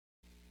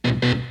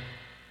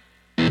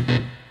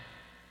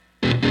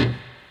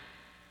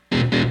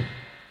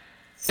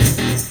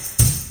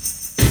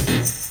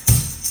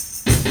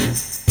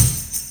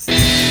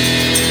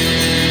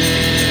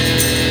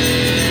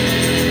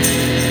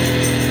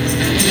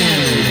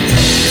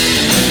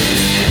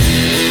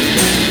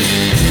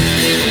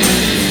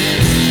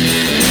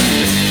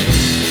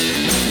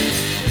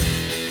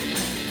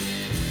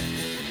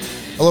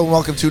and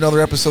welcome to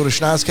another episode of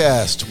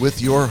Schnozcast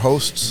with your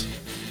hosts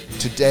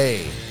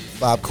today,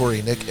 Bob,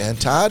 Corey, Nick,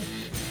 and Todd.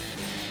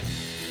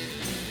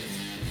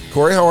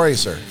 Corey, how are you,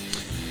 sir?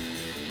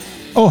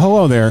 Oh,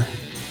 hello there.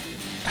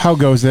 How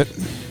goes it?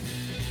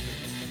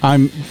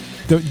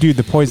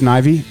 The poison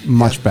ivy,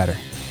 much better.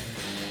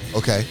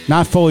 Okay.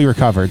 Not fully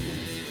recovered,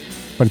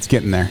 but it's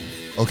getting there.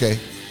 Okay.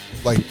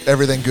 Like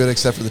everything good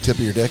except for the tip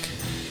of your dick?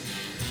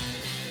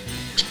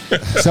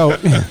 So,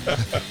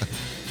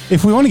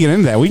 if we want to get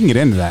into that, we can get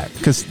into that.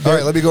 All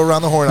right, let me go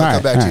around the horn. I'll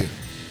come back to you.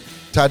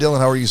 Todd Dillon,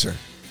 how are you, sir?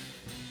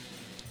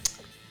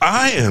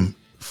 I am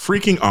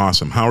freaking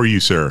awesome. How are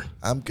you, sir?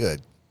 I'm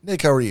good.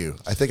 Nick, how are you?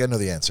 I think I know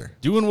the answer.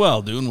 Doing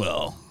well, doing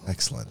well.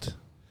 Excellent.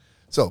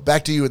 So,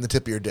 back to you and the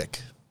tip of your dick.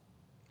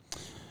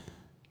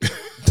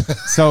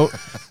 So,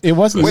 it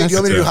wasn't... Wait, do you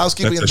want me to do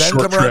housekeeping and then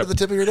come around to the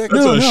tip of your dick?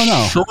 No.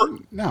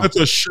 That's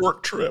a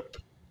short trip.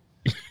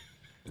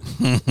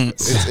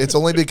 It's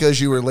only because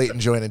you were late in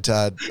joining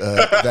Todd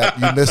that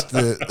you missed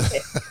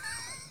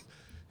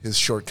his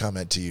short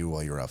comment to you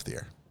while you were off the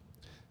air.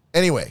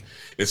 Anyway.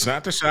 It's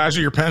not the size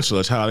of your pencil.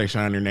 It's how they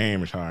sign your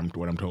name is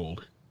what I'm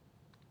told.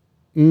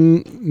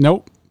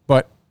 Nope.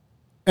 But,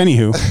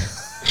 anywho.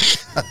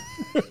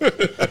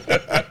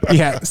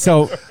 Yeah,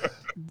 so...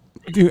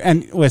 Dude,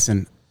 and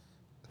listen,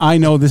 I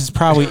know this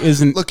probably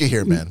isn't... Look at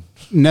here, man.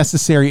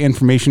 ...necessary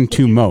information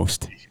to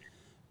most.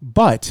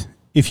 But...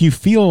 if you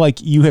feel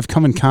like you have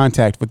come in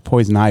contact with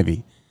poison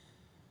ivy,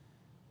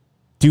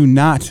 do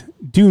not,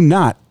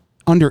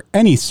 under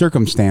any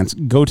circumstance,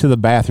 go to the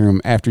bathroom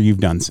after you've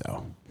done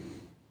so.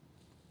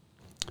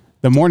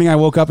 The morning I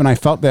woke up and I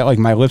felt that like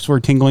my lips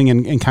were tingling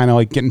and kind of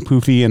like getting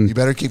poofy, and you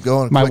better keep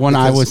going. My one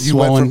eye was you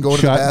swollen went from going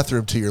shut. to the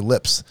bathroom to your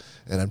lips,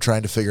 and I'm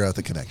trying to figure out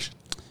the connection.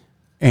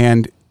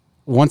 And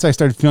once I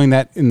started feeling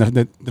that in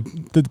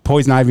the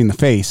poison ivy in the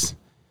face,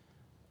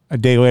 a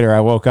day later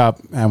I woke up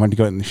and I went to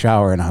go in the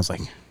shower and I was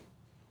like,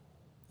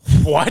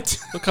 what?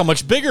 Look how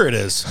much bigger it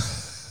is.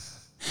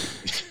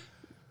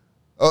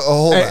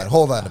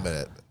 Hold on a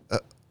minute.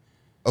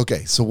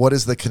 Okay, so what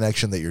is the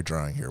connection that you're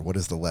drawing here? What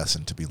is the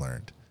lesson to be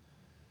learned?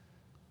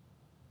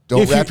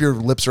 Don't wrap your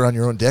lips around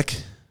your own dick?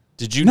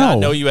 Did you not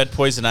know you had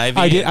poison ivy?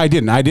 I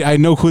didn't. I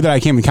had no clue that I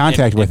came in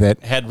contact with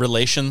it. Had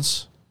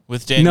relations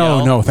with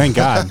Danielle? No, thank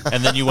God.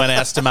 And then you went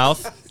ass to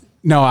mouth?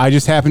 No, I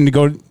just happened to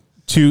go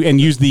to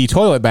and use the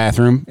toilet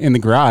bathroom in the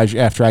garage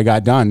after I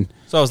got done.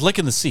 So I was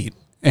licking the seat.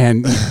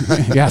 And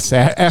yes,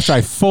 after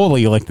I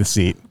fully licked the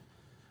seat.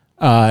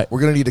 We're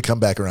going to need to come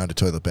back around to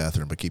toilet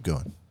bathroom, but keep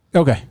going.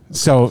 Okay.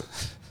 So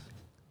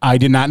I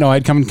did not know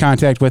I'd come in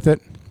contact with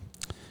it.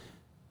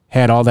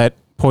 Had all that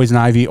poison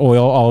ivy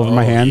oil all over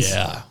my hands.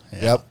 Yeah.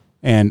 Yep.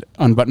 And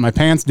unbuttoned my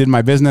pants, did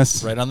my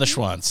business. Right on the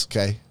schwanz.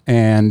 Okay.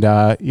 And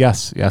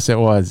yes, it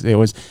was. It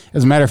was,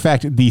 as a matter of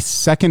fact, the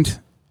second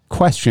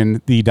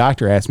question the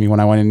doctor asked me when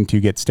I went in to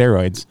get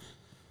steroids,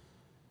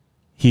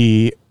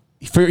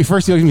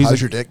 First he looked at me. How's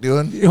your dick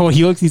doing? Oh,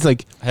 he's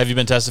like, have you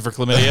been tested for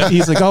chlamydia?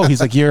 He's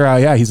like, you're,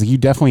 yeah. He's like, you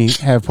definitely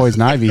have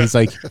poison ivy. He's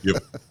like,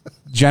 yep.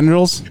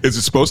 Genitals. Is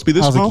it supposed to be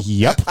this small? Like,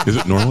 yep. Is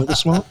it normally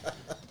this small?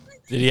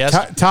 Did he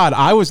ask? Todd,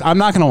 I'm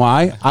not going to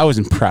lie. I was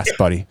impressed,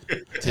 buddy.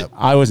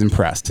 I was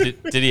impressed. Did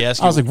he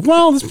ask you? I was like,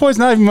 well, this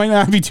poison ivy might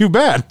not be too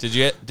bad. Did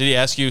he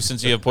ask you,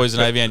 since you have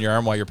poison ivy on your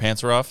arm, why your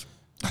pants are off?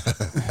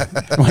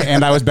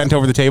 And I was bent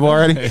over the table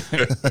already?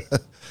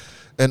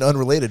 And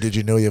unrelated, did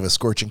you know you have a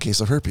scorching case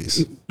of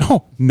herpes?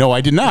 No, I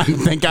did not.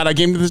 Thank God I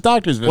came to this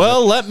doctor's visit.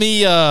 Well, let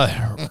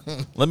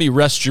me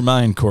rest your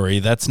mind, Corey.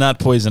 That's not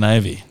poison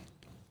ivy.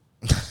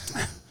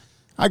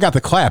 I got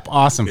the clap.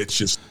 Awesome. It's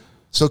just...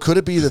 So could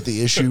it be that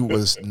the issue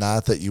was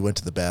not that you went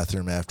to the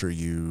bathroom after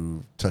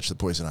you touched the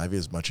poison ivy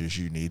as much as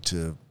you need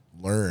to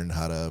learn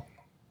how to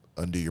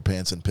undo your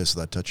pants and piss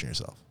without touching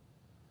yourself?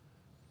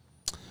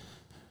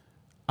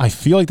 I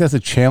feel like that's a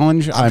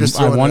challenge. I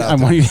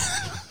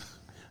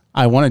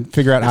want to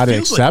figure out how to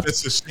accept. Like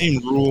it's the same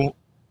rule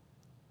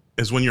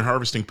as when you're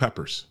harvesting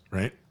peppers,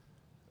 right?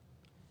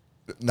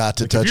 Not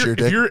to touch your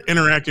dick? If you're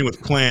interacting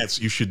with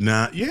plants, you should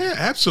not. Yeah,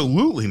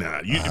 absolutely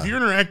not. If you're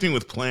interacting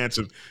with plants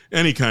of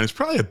any kind, it's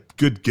probably a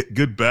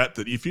good bet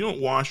that if you don't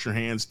wash your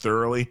hands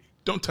thoroughly,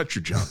 don't touch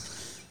your junk.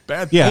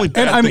 Only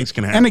bad things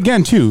can happen. And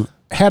again, too,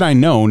 had I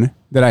known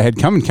that I had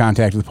come in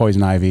contact with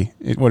poison ivy,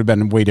 it would have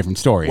been a way different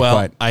story.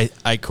 Well,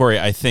 but Corey,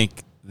 I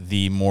think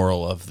the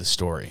moral of the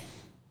story,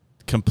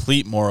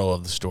 complete moral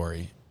of the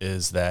story,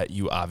 is that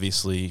you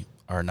obviously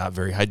are not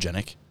very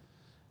hygienic,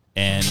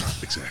 and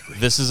exactly.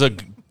 This is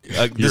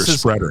you're a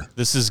spreader.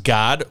 This is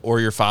God or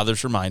your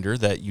father's reminder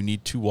that you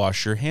need to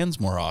wash your hands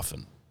more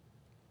often.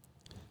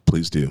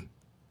 Please do.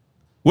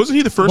 Wasn't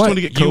he the first one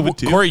to get COVID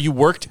too? Corey, you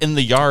worked in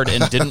the yard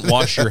and didn't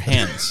wash your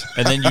hands,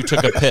 and then you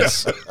took a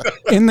piss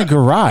in the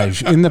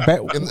garage, in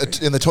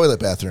the toilet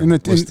bathroom.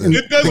 It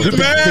doesn't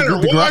matter.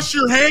 Wash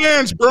your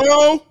hands,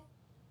 bro.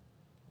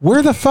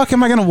 Where the fuck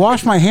am I going to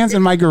wash my hands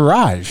in my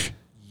garage?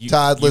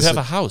 Todd, listen. You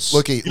have a house.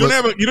 You don't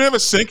have a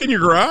sink in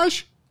your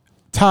garage?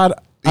 Todd,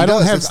 I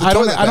don't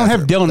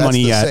have Dillon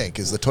money yet. The sink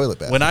is the toilet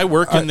bathroom. When I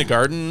work in the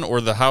garden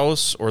or the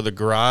house or the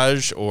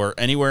garage or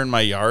anywhere in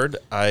my yard,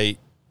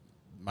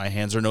 my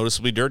hands are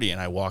noticeably dirty, and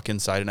I walk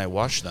inside and I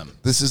wash them.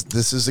 This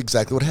is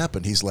exactly what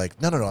happened. He's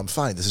like, no, I'm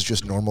fine. This is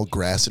just normal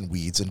grass and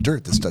weeds and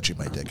dirt that's touching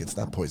my dick. It's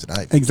not poison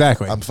ivy.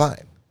 Exactly. I'm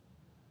fine.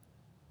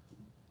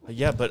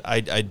 Yeah, but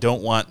I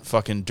don't want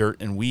fucking dirt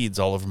and weeds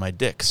all over my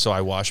dick, so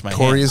I wash my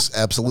Corey hands. is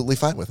absolutely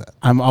fine with that.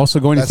 I'm also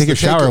going to That's take the a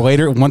shower takeaway.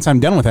 later once I'm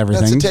done with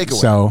everything. That's the takeaway,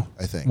 So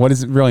I think. what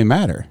does it really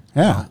matter?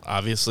 Yeah.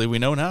 Obviously, we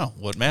know now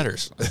what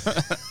matters.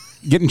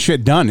 Getting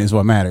shit done is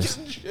what matters.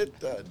 Shit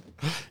done.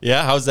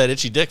 Yeah, how's that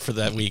itchy dick for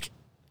that week?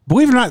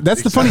 Believe it or not,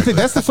 that's the funny thing.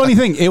 That's the funny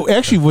thing. It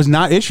actually was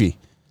not itchy.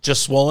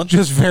 Just swollen?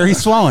 Just very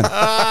swollen.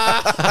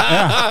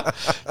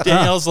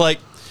 Danielle's like,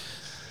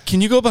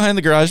 can you go behind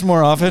the garage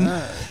more often?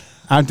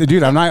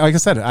 Dude, I'm not, like I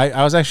said,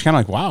 I was actually kind of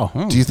like, wow.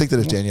 Oh. Do you think that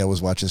if Danielle was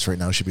watching this right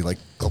now, she'd be like,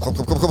 go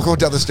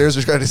down the stairs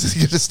or trying to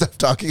just stop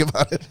talking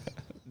about it?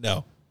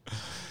 No.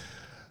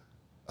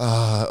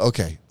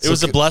 Okay. It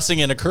was a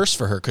blessing and a curse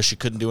for her because she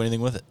couldn't do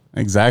anything with it.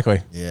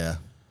 Exactly. Yeah.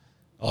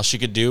 All she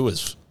could do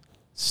was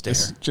stare.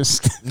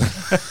 Just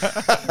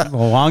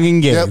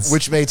longing gaze. Yep,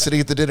 which made sitting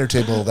at the dinner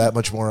table that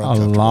much more a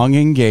uncomfortable.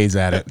 longing gaze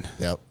at it.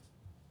 Yep.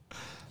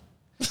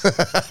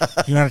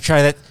 You want to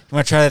try that? You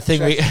want to try that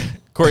thing?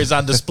 Corey's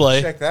on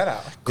display. that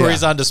out.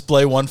 Corey's on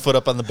display, 1 foot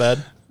up on the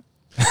bed.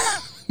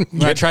 You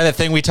want to try that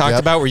thing we talked Yep.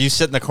 about where you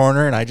sit in the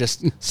corner and I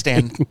just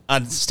stand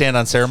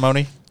on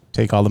ceremony?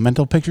 Take all the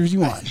mental pictures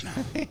you want.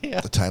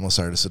 The timeless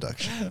art of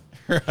seduction.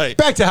 Right.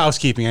 Back to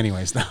housekeeping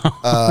anyways, though.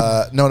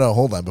 No,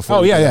 hold on. Before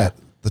Oh, we yeah, do yeah. that,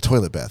 the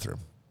toilet bathroom.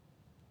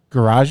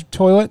 Garage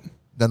toilet?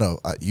 No,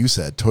 you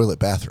said toilet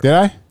bathroom. Did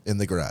I? In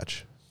the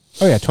garage.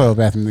 Oh, yeah, toilet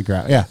bathroom in the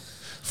garage. Yeah.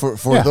 For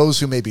Yeah. those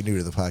who may be new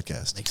to the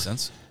podcast. Makes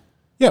sense.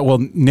 Yeah, well,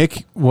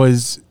 Nick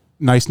was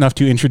nice enough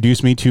to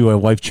introduce me to a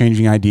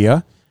life-changing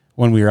idea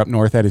when we were up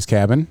north at his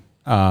cabin.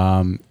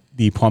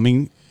 The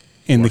plumbing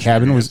in the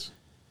cabin was...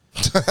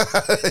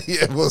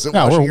 Yeah, it wasn't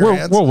No, washing your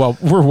hands.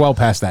 we're well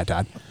past that,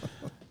 Todd.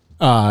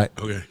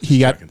 Okay. He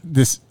got checking.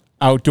 this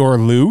outdoor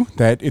loo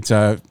that it's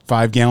a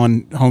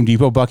 5-gallon Home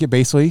Depot bucket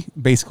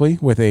basically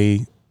with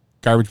a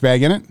garbage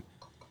bag in it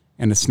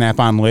and a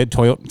snap-on lid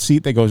toilet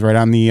seat that goes right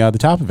on the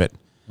top of it.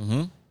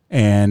 Mm-hmm.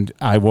 And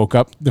I woke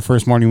up the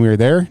first morning we were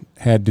there,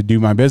 had to do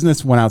my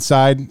business, went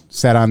outside,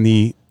 sat on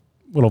the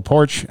little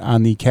porch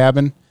on the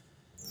cabin,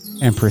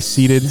 and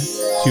proceeded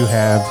to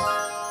have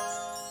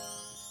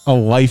a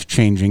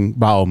life-changing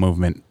bowel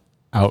movement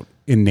out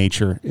in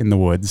nature in the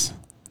woods.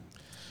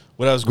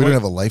 What I was We going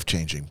don't have a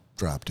life-changing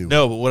drop, do we?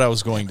 No, but what I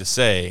was going to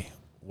say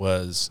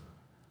was,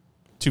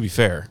 to be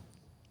fair,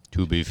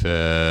 To be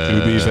fair.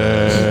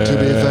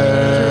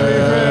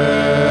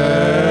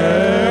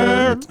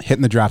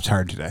 Hitting the drops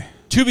hard today.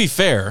 to be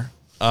fair,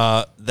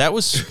 that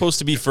was supposed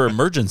to be for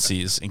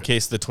emergencies in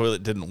case the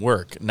toilet didn't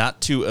work,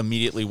 not to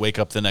immediately wake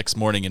up the next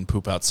morning and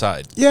poop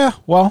outside. Yeah,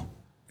 well,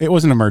 it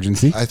was an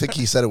emergency. I think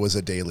he said it was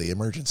a daily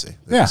emergency.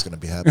 That Yeah. was going to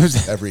be happening It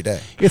was- every day.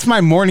 It's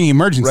my morning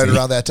emergency. Right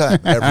around that time,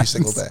 every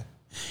single day.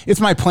 It's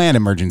my planned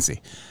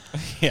emergency.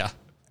 Yeah.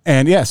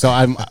 And yeah,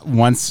 so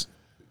once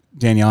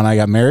Danielle and I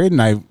got married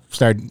and I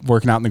started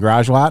working out in the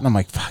garage a lot, and I'm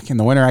like, fuck, in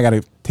the winter I got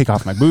to take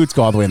off my boots,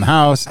 go all the way in the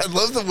house. I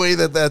love the way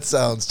that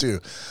sounds, too.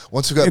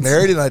 Once we got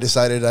married and I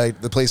decided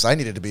the place I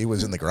needed to be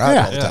was in the garage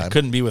Yeah. all the Yeah, I time.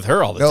 couldn't be with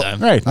her all the Nope.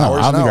 time. Right. No,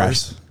 Hours out in and the garage.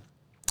 hours.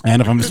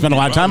 And if I'm going to spend a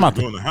lot of time out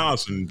Go there. in the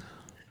house and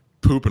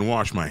poop and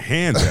wash my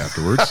hands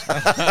afterwards.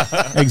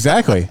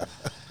 Exactly.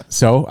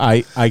 So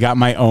I got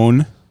my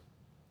own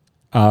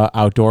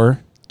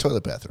outdoor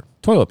Toilet bathroom.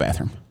 toilet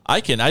bathroom. I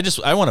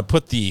want to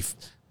put the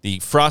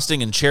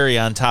frosting and cherry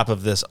on top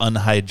of this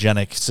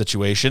unhygienic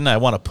situation. I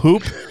want to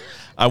poop.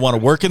 I want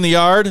to work in the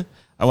yard.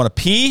 I want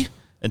to pee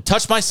and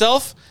touch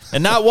myself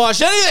and not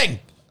wash anything.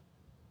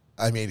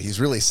 I mean, he's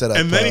really set up.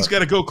 And then he's got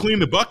to go clean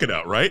the bucket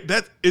out, right?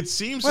 That it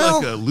seems Well,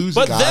 like a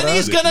losing. But then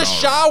he's going to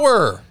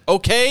shower,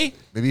 okay?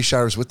 Maybe he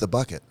showers with the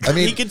bucket. I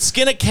mean, He can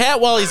skin a cat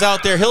while he's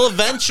out there. He'll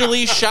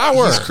eventually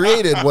shower. he's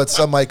created what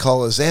some might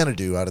call a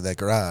Xanadu out of that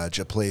garage,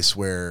 a place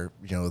where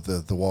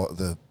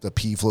the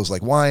pee flows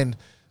like wine.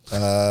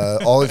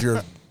 All of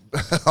your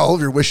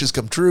wishes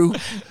come true.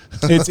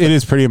 It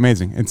is pretty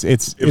amazing.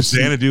 It's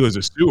Xanadu is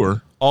a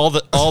sewer. all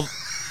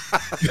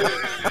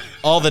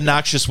the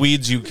noxious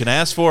weeds you can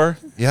ask for.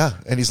 Yeah,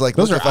 and he's like,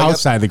 those "Look, are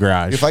outside the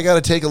garage. If I got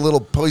to take a little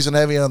poison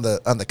ivy on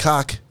the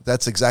cock,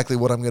 that's exactly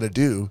what I'm going to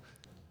do,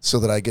 so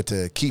that I get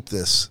to keep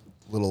this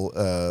little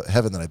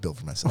heaven that I built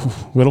for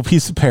myself." Little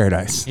piece of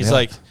paradise. He's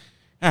like,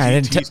 I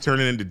He's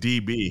turning into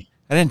DB.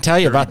 didn't tell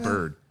you about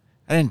Bird.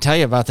 I didn't tell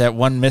you about that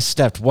one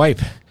misstepped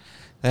wipe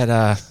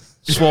that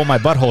swole my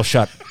butthole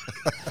shut.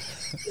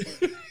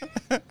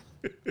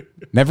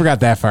 Never got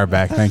that far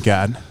back, thank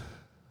God.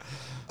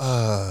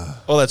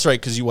 Oh, that's right,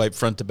 because you wipe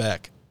front to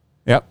back.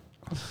 Yep.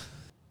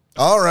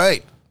 All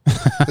right.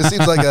 This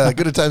seems like a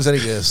good a time as any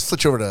to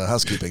switch over to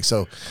housekeeping.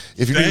 So,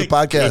 if you're new to the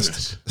Thank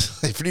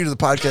podcast, if you're new to the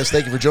podcast,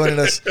 thank you for joining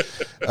us.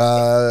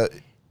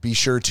 Be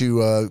sure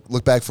to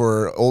look back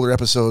for older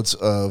episodes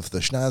of the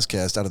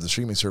Schnozcast out of the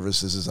streaming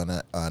services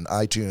on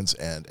iTunes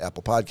and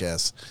Apple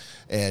Podcasts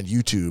and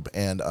YouTube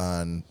and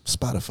on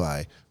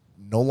Spotify.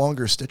 No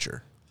longer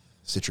Stitcher.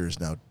 Stitcher is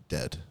now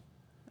dead.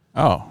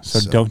 Oh,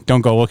 so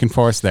don't go looking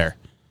for us there.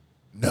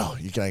 No,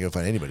 you can't go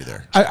find anybody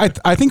there.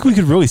 I think we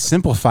could really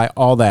simplify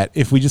all that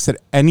if we just said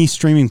any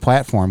streaming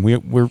platform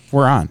we're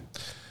on.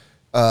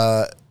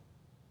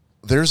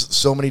 There's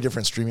so many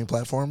different streaming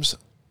platforms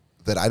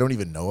that I don't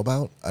even know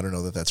about. I don't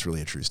know that that's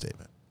really a true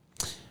statement.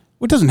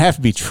 Well, it doesn't have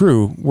to be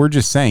true. We're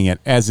just saying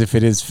it as if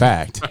it is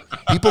fact.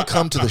 People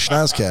come to the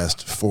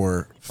Schnozcast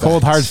for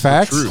Cold, hard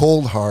facts?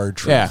 Cold, hard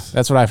truth. Yeah,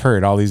 that's what I've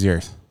heard all these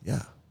years.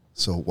 Yeah.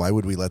 So why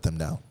would we let them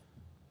down?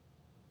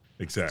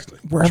 Exactly.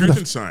 Wherever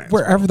and science.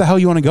 Wherever the hell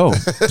you want to go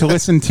to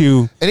listen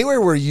to.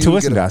 Anywhere where you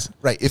listen to us.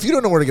 Right. If you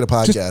don't know where to get a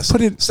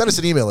podcast, send us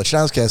an email at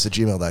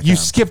schnozcast@gmail.com. You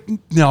skipped.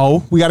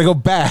 No, we got to go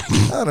back.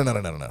 No.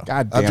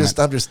 God damn it.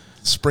 I'm just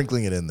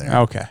sprinkling it in there.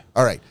 Okay.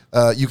 All right.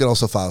 You can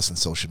also follow us on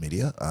social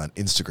media on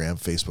Instagram,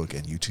 Facebook,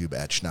 and YouTube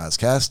at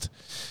Schnozcast.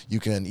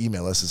 You can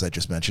email us, as I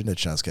just mentioned, at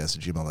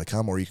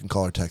schnozcast@gmail.com, or you can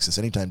call or text us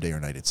anytime, day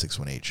or night, at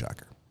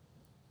 618-SHOCKER.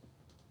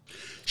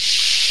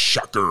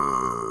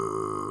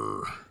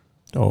 Shocker.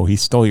 Oh, he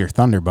stole your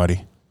thunder,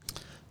 buddy.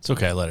 It's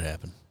okay. I let it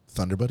happen.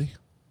 Thunder Buddy?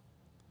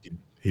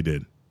 He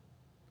did.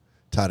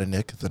 Todd and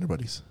Nick, Thunder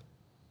Buddies.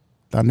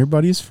 Thunder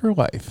buddies for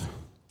life.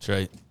 That's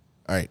right.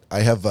 All right.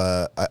 I have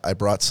I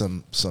brought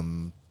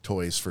some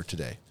toys for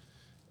today.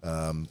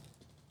 Lauren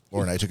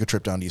and I took a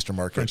trip down to Eastern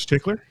Market. French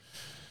tickler?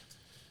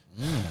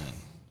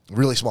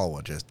 Really small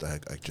one.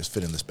 I just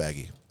fit in this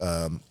baggie.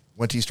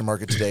 Went to Eastern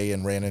Market today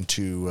and ran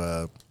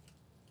into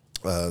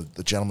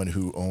the gentleman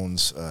who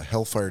owns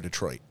Hellfire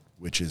Detroit,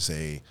 which is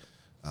a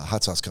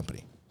hot sauce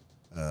company.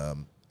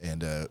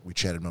 And we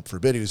chatted him up for a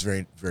bit. He was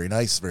very, very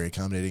nice, very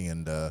accommodating,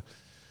 and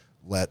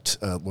let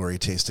Lori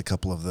taste a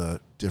couple of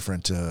the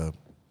different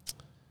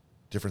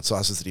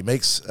sauces that he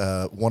makes.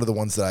 One of the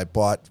ones that I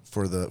bought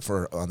for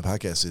on the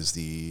podcast is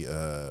the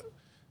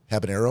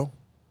habanero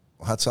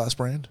hot sauce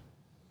brand.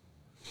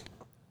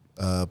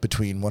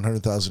 Between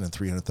 100,000 and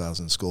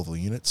 300,000 Scoville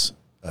units.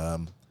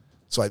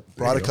 So I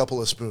brought a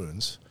couple of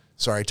spoons.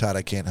 Sorry, Todd,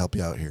 I can't help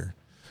you out here.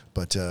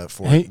 But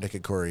for Nick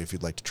and Corey, if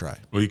you'd like to try.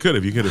 Well, you could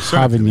have. You could have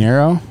said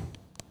Habanero?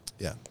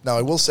 Yeah. Now,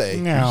 I will say.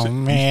 No,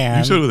 man.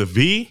 You said it with a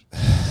V?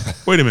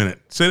 Wait a minute.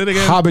 Say that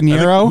again.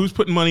 Habanero? Who's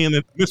putting money in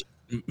the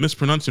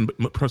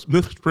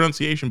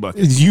mispronunciation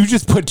bucket? You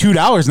just put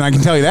 $2, and I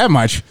can tell you that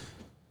much.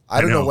 I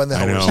don't know when the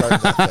hell we're starting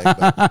that thing,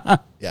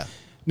 but yeah.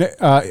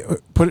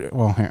 Put it.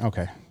 Well, here,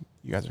 okay.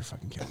 You guys are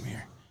fucking killing me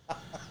here.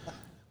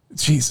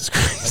 Jesus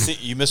Christ. I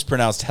think you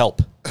mispronounced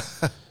help.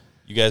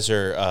 You guys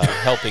are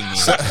helping me.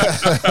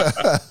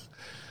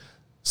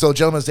 So, the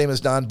gentleman's name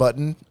is Don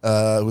Button,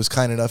 who was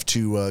kind enough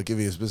to give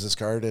me his business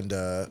card. And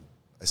I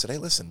said, hey,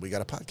 listen, we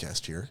got a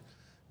podcast here.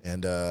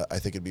 And I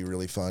think it'd be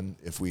really fun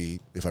if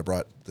I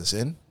brought this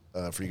in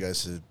for you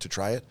guys to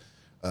try it.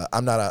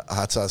 I'm not a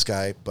hot sauce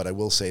guy, but I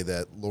will say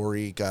that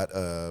Lori got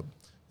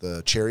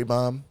the Cherry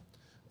Bomb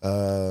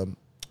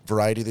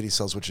variety that he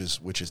sells, which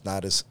is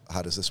not as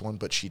hot as this one,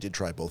 but she did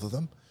try both of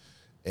them.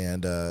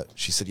 And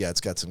she said, yeah,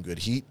 it's got some good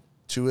heat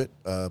to it,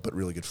 but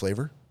really good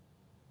flavor.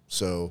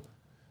 So,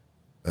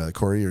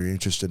 Corey, are you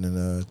interested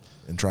in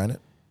trying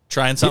it?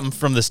 Trying something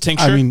from this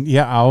tincture? I mean,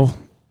 yeah, I'll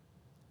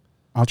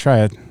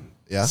try it.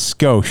 Yeah?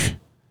 Skosh.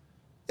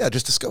 Yeah,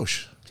 just a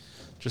skosh.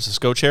 Just a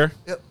scotch hair?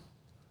 Yep.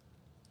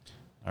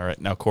 All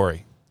right. Now,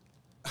 Corey,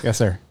 Yes,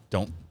 sir.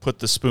 don't put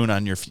the spoon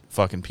on your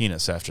fucking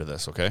penis after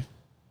this, okay?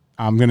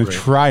 I'm going to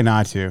try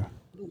not to.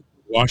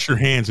 Wash your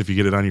hands if you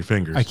get it on your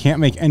fingers. I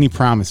can't make any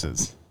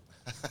promises.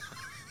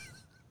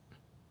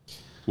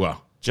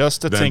 Well,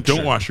 just a then tincture.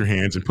 don't wash your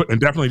hands and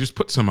definitely just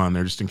put some on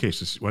there just in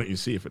case. Why don't you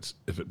see if it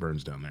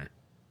burns down there?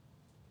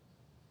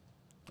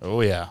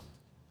 Oh yeah.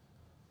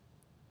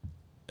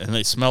 And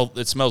it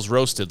smells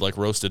roasted, like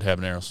roasted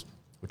habaneros,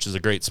 which is a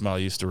great smell. I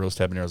used to roast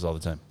habaneros all the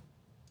time.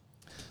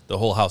 The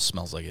whole house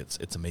smells like it.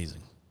 It's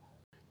amazing.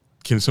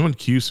 Can someone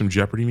cue some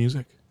Jeopardy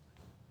music?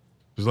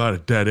 There's a lot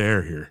of dead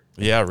air here.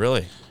 Yeah,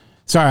 really.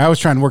 Sorry, I was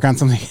trying to work on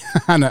something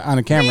on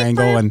a camera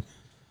angle and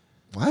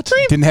What?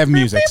 didn't have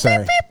music. Sorry.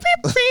 What?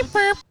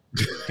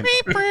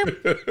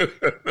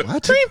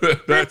 That's it.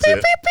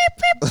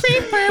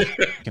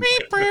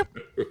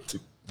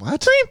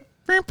 What?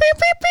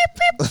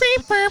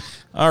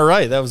 All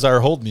right, that was our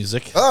hold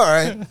music. All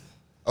right.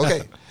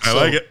 Okay. I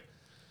like it.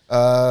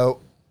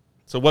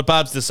 So what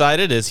Bob's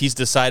decided is he's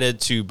decided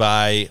to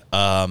buy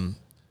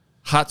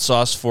hot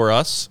sauce for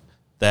us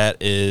that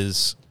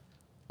is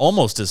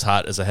almost as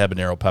hot as a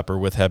habanero pepper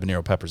with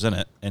habanero peppers in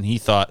it. And he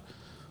thought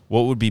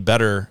what would be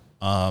better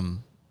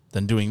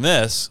than doing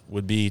this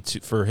would be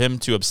for him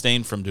to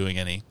abstain from doing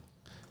any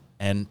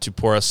and to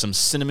pour us some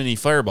cinnamony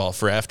Fireball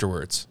for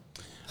afterwards.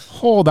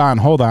 Hold on.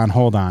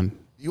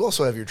 You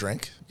also have your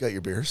drink. You got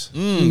your beers.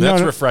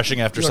 That's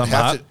refreshing after something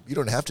hot. You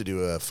don't have to do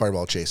a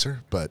Fireball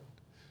chaser, but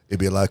it'd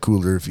be a lot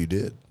cooler if you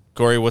did.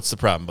 Corey, what's the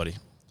problem, buddy?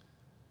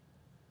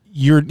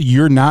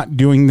 You're not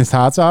doing this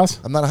hot sauce?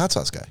 I'm not a hot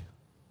sauce guy.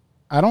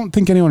 I don't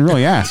think anyone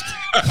really asked.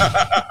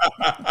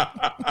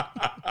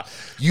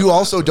 You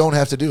also don't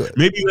have to do it.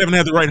 Maybe you haven't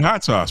had the right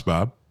hot sauce,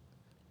 Bob.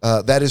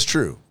 That is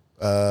true.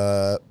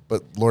 But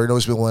Lori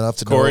knows me well enough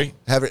to Corey?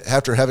 know.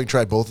 After having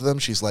tried both of them,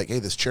 she's like, hey,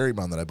 this cherry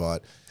bomb that I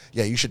bought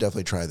yeah, you should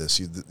definitely try this.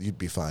 You'd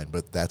be fine.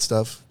 But that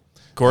stuff,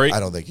 Corey, I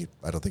don't think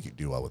you'd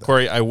do well with that.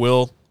 Corey, I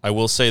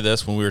will say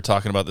this when we were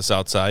talking about this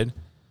outside.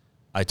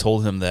 I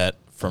told him that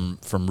from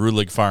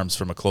Rudelig Farms,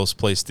 from a close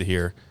place to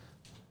here,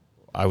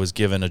 I was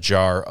given a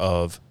jar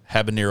of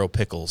habanero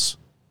pickles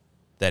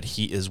that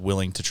he is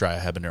willing to try a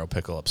habanero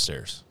pickle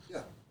upstairs.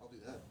 Yeah, I'll do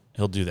that.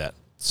 He'll do that.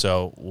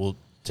 So we'll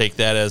take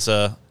that as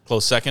a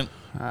close second.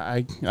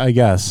 I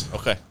guess.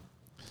 Okay.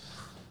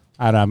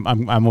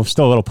 I'm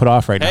still a little put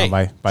off right now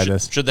by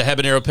this. Should the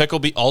habanero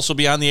pickle also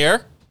be on the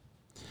air?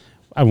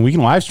 I mean, we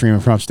can live stream it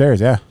from upstairs.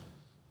 Yeah.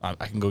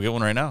 I can go get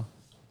one right now.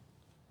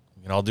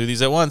 We can all do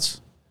these at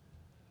once.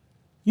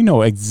 You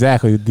know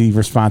exactly the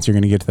response you're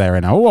going to get to that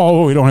right now.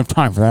 Whoa, we don't have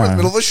time for that. We're in the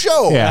middle of a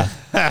show. Yeah.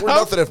 We're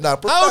nothing if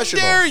not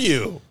professional. How dare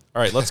you?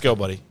 All right, let's go,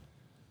 buddy.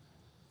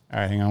 All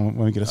right, hang on. Let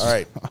me get us. All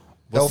right.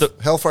 What's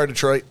Hellfire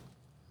Detroit.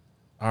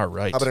 All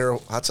right.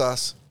 Habanero hot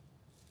sauce.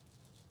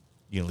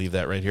 You can leave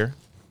that right here?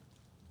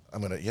 I'm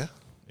going to, yeah.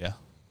 Yeah.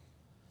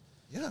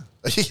 Yeah.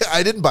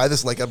 I didn't buy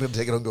this like I'm going to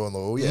take it home going,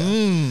 oh,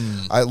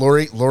 yeah.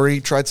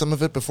 Lori tried some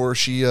of it before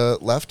she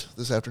left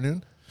this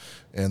afternoon,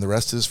 and the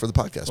rest is for the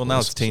podcast. Well, now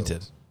it's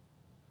tainted.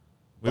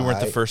 We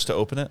weren't the first to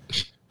open it.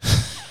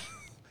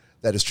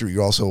 That is true.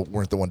 You also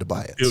weren't the one to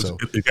buy it.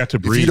 It got to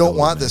breathe. If you don't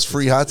want this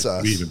free hot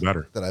sauce even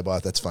better. that I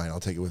bought, that's fine.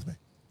 I'll take it with me.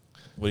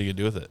 What are you going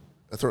to do with it?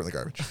 I throw it in the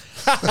garbage.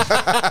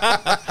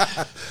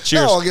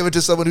 Cheers. No, I'll give it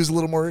to someone who's a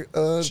little more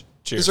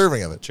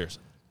deserving of it. Cheers.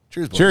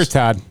 Cheers, boys. Cheers,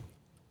 Todd.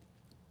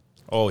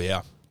 Oh,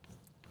 yeah.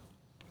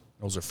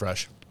 Those are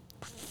fresh.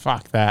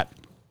 Fuck that.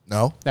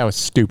 No? That was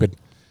stupid.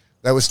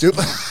 That was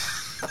stupid.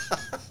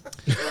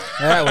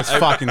 That was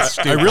fucking I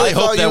stupid. really I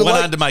hope thought that you went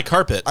liked- onto my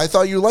carpet. I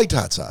thought you liked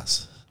hot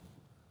sauce.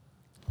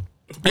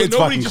 But It's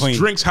nobody fucking just clean.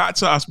 drinks hot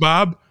sauce,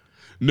 Bob.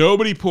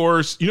 Nobody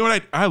pours. You know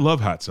what? I love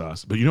hot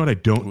sauce, but you know what I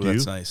don't Ooh, do?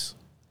 that's nice.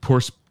 Pour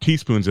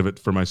teaspoons of it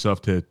for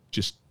myself to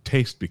just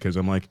taste because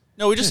I'm like,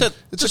 No, we just said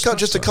It's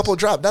just a couple of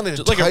drops, not an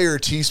like a- entire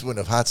teaspoon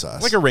of hot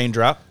sauce. like a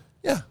raindrop.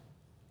 Yeah.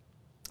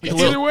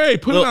 either way,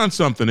 put it on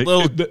something.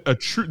 little-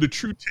 The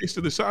true taste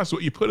of the sauce is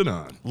what you put it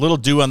on. Little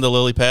dew on the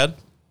lily pad.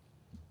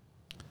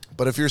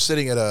 But if you're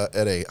sitting at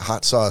a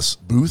hot sauce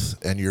booth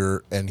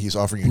and he's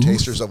offering you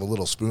tasters of a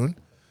little spoon,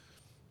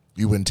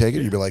 you wouldn't take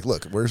it. You'd be like,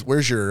 "Look,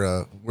 where's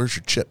your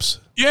chips?"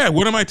 Yeah,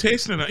 what am I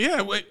tasting?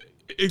 Yeah, wait,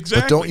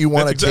 exactly. But don't you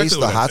want to That's exactly taste the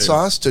what I'm hot saying.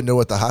 sauce to know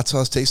what the hot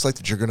sauce tastes like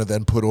that you're going to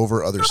then put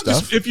over other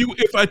stuff?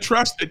 If I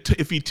trust it,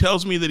 if he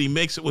tells me that he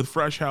makes it with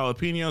fresh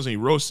jalapenos and he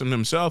roasts them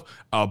himself,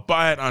 I'll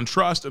buy it on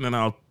trust and then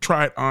I'll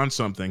try it on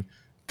something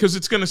because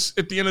it's gonna.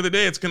 At the end of the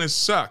day, it's gonna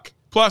suck.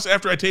 Plus,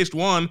 after I taste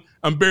one,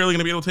 I'm barely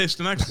gonna be able to taste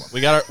the next one.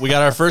 We got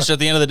our first at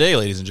the end of the day,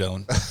 ladies and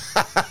gentlemen.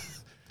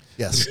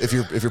 Yes. If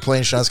you're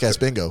playing Schnozcast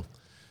Bingo,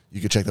 you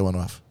could check that one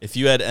off. If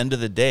you had end of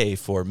the day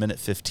for minute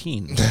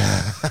 15,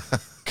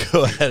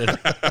 go ahead and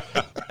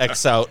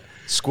X out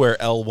square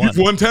L1. You've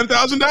won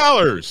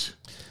 $10,000.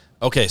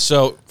 Okay,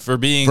 so for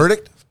being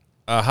Verdict?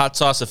 a hot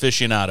sauce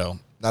aficionado,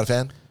 Not a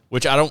fan,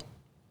 which I don't.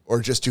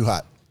 or just too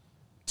hot?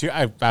 Dude,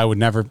 I would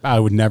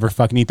never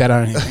fucking eat that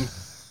on anything.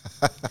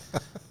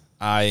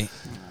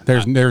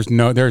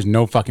 There's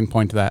no fucking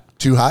point to that.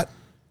 Too hot?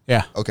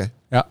 Yeah. Okay.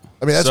 Yeah.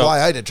 I mean, that's So-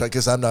 why I didn't try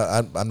because I'm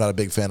not a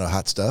big fan of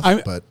hot stuff.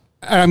 But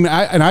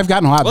I've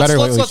gotten a lot better Let's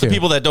lately let the too.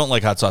 people that don't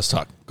like hot sauce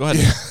talk. Go ahead.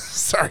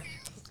 sorry.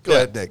 Go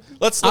ahead, Nick.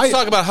 Let's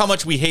talk about how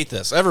much we hate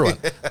this. Everyone.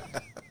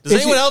 Does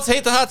anyone else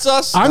hate the hot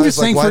sauce? I'm I was just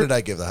like, saying why for, did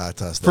I give the hot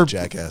sauce to that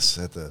jackass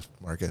at the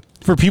market?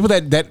 for people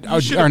that You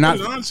should are have not.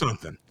 put it on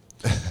something.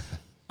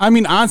 I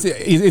mean, honestly,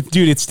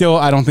 dude, it's still.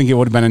 I don't think it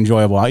would have been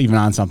enjoyable even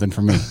on something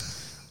for me.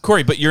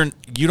 Corey, but you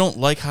don't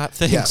like hot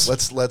things. Yeah,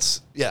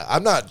 let's. Yeah,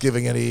 I'm not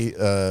giving any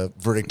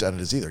verdict on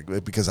it as either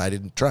because I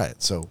didn't try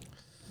it. So,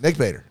 Nick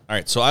Bader. All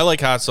right, so I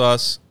like hot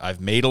sauce. I've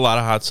made a lot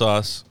of hot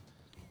sauce.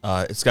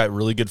 It's got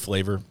really good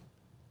flavor.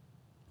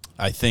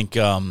 I think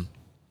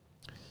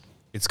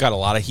it's got a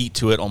lot of heat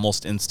to it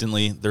almost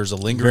instantly. There's a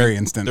lingering, Very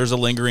instant. There's a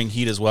lingering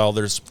heat as well.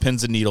 There's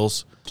pins and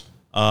needles,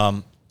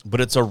 but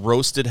it's a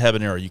roasted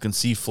habanero. You can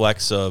see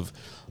flecks of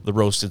the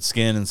roasted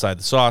skin inside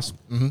the sauce.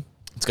 Mm-hmm.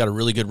 It's got a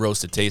really good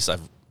roasted taste.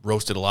 I've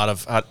roasted a lot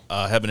of hot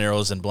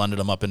habaneros and blended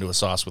them up into a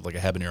sauce with like a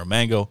habanero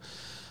mango.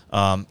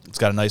 It's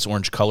got a nice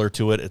orange color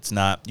to it. It's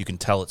not, you can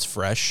tell it's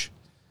fresh.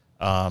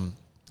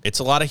 It's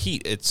a lot of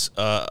heat. It's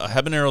a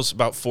habanero's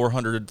about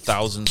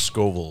 400,000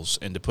 Scovilles,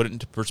 and to put it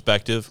into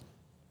perspective,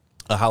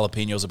 a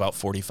jalapeno is about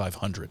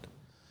 4,500.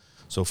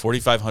 So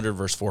 4,500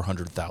 versus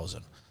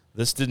 400,000.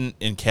 This didn't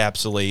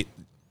encapsulate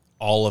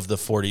all of the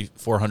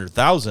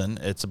 400,000.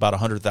 It's about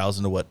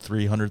 100,000 to what,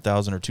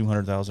 300,000 or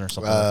 200,000 or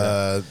something like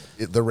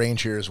that. The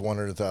range here is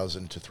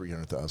 100,000 to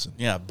 300,000.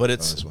 Yeah, but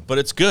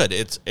it's good.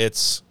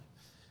 It's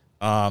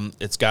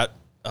got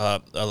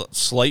a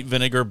slight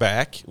vinegar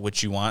back,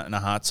 which you want in a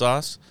hot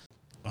sauce.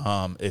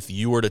 If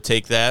you were to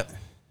take that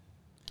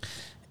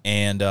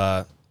and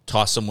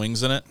toss some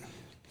wings in it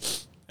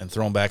and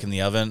throw them back in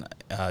the oven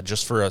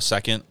just for a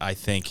second, I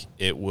think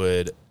it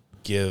would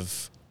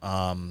give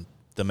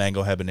the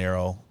mango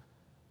habanero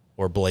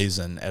or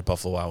blazing at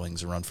Buffalo Wild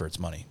Wings a run for its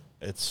money.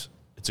 It's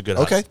a good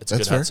Okay, hot, it's a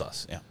that's good hot fair.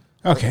 sauce. Yeah.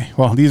 Okay,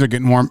 well, these are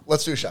getting warm.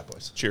 Let's do a shot,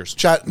 boys. Cheers.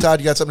 Todd,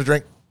 you got something to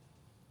drink?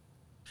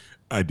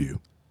 I do.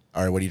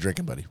 All right, what are you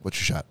drinking, buddy? What's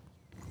your shot?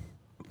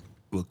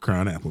 Little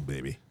Crown Apple,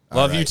 baby.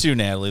 Love you too,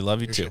 Natalie.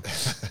 Love you too.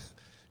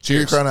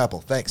 Cheers, Crown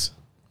Apple. Thanks.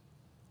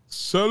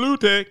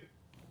 Salute.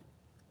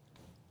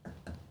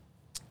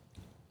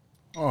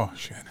 Oh,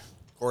 shit.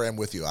 Corey, I'm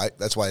with you.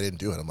 That's why I didn't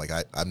do it. I'm like,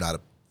 I'm not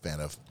a fan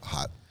of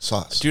hot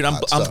sauce. Dude,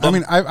 hot stuff. I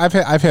mean,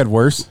 I've had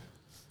worse.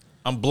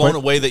 I'm blown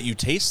away that you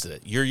tasted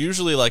it. You're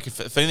usually like,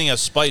 if anything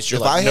has spice,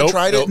 you're if like, I had nope,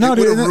 tried nope. it, No, it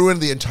would dude, have ruined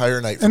the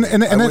entire night for me.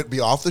 I would be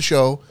off the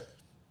show.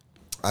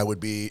 I would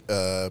be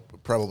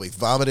probably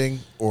vomiting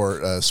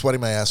or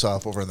sweating my ass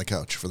off over on the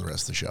couch for the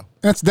rest of the show.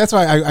 That's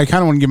why I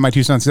kind of want to give my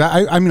 2 cents.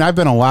 I mean, I've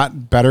been a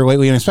lot better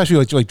lately, and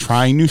especially like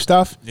trying new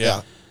stuff.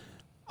 Yeah.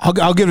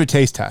 I'll give it a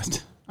taste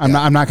test. I'm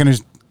not going to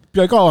just be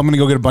like, oh, I'm going to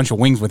go get a bunch of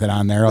wings with it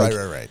on there. Like,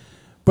 Right.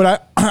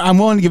 But I'm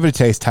willing to give it a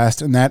taste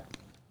test, and that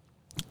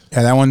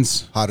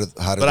one's Hotter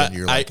But than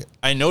you like it.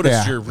 I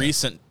noticed Yeah. your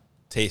recent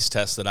taste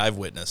test that I've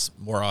witnessed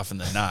more often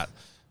than not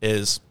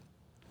is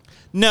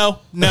no,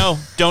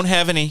 don't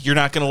have any. You're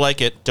not going to like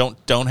it. Don't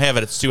have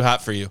it. It's too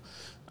hot for you.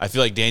 I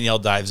feel like Danielle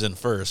dives in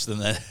first, and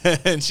then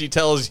and she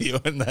tells you,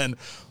 and then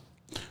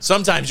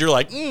sometimes you're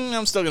like,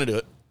 I'm still going to do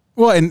it.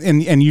 well,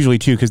 and usually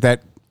too, because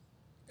that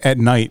at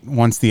night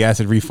once the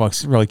acid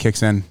reflux really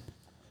kicks in,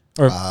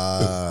 or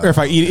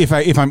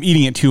if I'm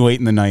eating it too late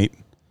in the night,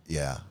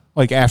 Yeah.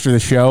 like after the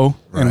show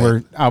and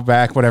we're out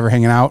back, whatever,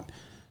 hanging out.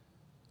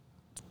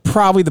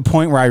 Probably the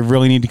point where I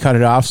really need to cut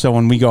it off. So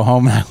when we go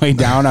home and I lay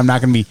down, I'm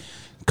not going to be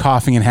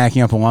coughing and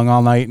hacking up a lung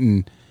all night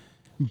and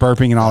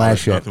burping and all that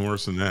shit. Nothing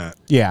worse than that.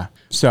 Yeah.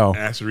 So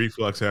Acid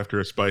reflux after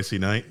a spicy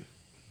night.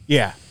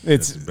 yeah,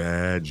 It's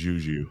bad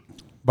juju.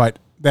 but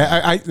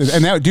that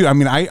dude. I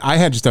mean, I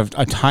had just a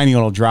tiny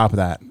little drop of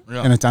that,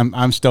 Yeah. and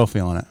I'm still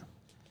feeling it.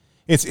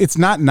 It's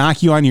not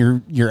knock you on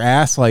your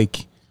ass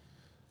like,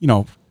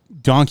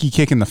 donkey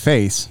kick in the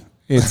face.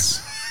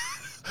 It's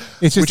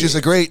just, Which is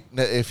a great,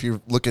 if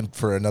you're looking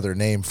for another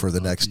name for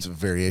the next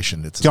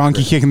variation, it's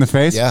donkey kick in the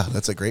face. Yeah,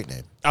 that's a great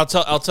name. I'll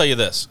tell you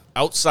this.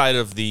 Outside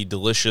of the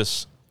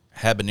delicious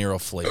habanero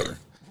flavor,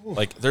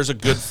 like there's a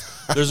good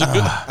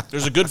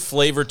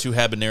flavor to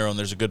habanero, and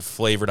there's a good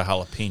flavor to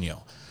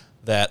jalapeno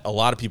that a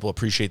lot of people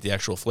appreciate the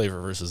actual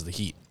flavor versus the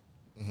heat.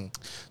 Mm-hmm.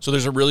 So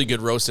there's a really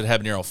good roasted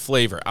habanero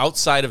flavor.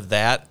 Outside of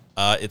that,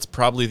 it's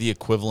probably the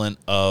equivalent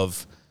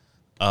of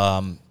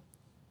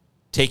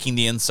taking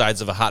the insides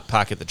of a Hot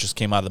Pocket that just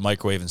came out of the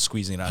microwave and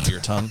squeezing it onto your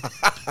tongue.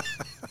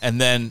 And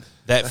then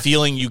that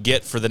feeling you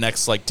get for the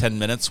next like 10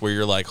 minutes where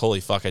you're like, holy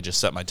fuck, I just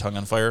set my tongue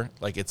on fire.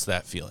 Like it's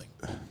that feeling.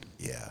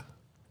 Yeah.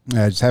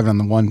 Yeah, just have it on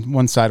the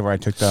one side where I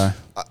took the.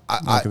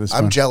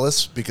 I'm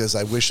jealous because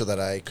I wish that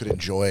I could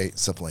enjoy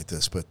something like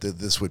this, but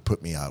this would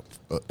put me out.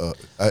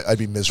 I'd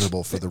be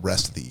miserable for the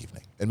rest of the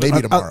evening, and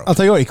maybe tomorrow. I'll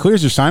tell you what, it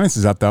clears your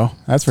sinuses up though.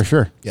 That's for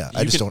sure. Yeah,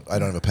 I don't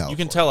have a palate. You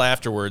can tell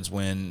afterwards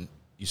when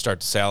you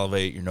start to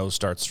salivate, your nose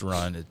starts to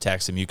run, it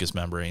attacks the mucous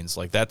membranes.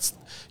 Like that's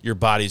your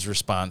body's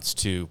response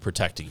to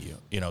protecting you.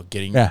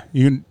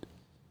 Getting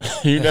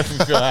you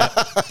definitely feel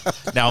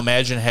that. Now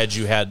imagine had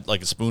you had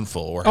like a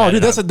spoonful or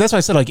dude, that's why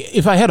I said like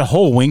if I had a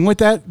whole wing with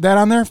that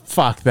on there,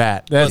 fuck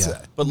that.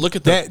 But look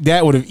at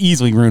that would have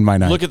easily ruined my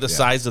night. Look at the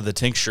size of the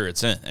tincture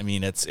it's in. I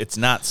mean, it's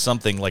not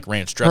something like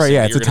ranch dressing. Right,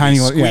 yeah, it's You're a gonna tiny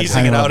be little- yeah, squeezing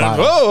tiny it little out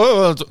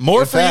and bottle.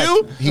 more In for fact,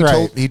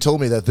 you. He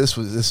told me that this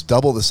was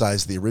double the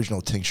size of the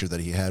original tincture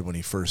that he had when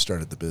he first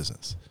started the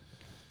business.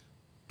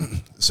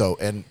 So,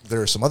 and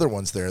there are some other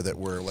ones there that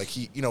were like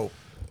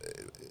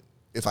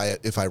if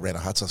I ran a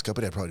hot sauce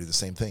company, I'd probably do the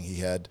same thing. He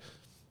had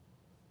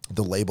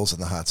the labels in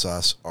the hot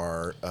sauce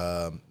are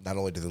not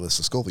only do they list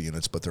the Scoville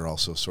units, but they're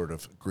also sort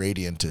of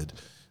gradiented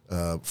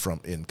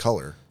in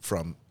color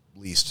from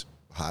least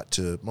hot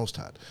to most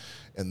hot.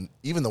 And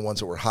even the ones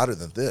that were hotter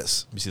than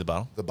this, You see the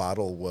bottle? the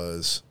bottle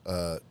was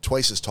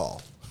twice as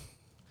tall.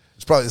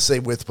 It's probably the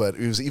same width, but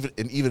it was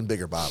an even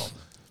bigger bottle.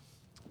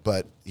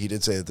 But he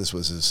did say that this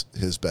was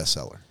his best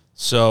seller.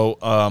 So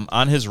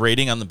on his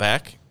rating on the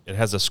back, it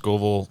has a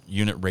Scoville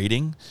unit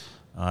rating.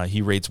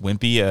 He rates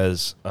Wimpy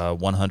as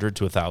 100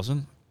 to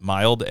 1,000,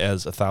 mild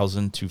as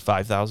 1,000 to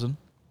 5,000,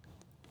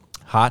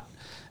 hot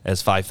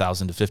as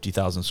 5,000 to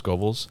 50,000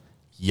 Scovilles.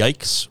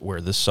 Yikes, where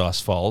this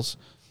sauce falls,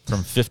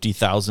 from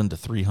 50,000 to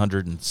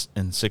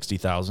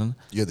 360,000.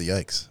 You're the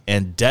yikes.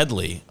 And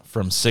deadly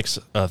from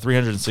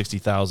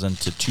 360,000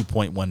 to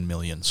 2.1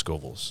 million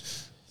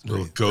Scovilles.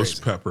 Little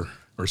ghost pepper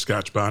or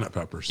Scotch bonnet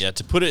peppers. Yeah,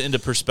 to put it into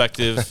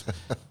perspective,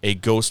 a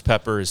ghost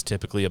pepper is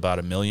typically about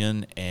 1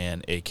 million,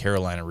 and a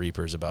Carolina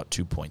Reaper is about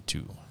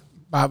 2.2.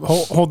 Bob,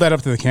 hold that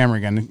up to the camera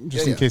again,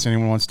 just in case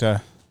anyone wants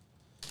to.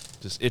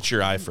 Just itch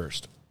your eye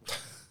first.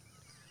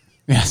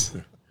 Yes.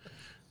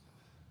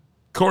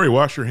 Corey,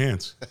 wash your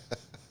hands.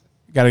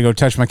 Got to go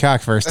touch my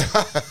cock first.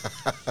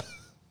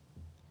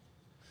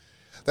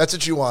 That's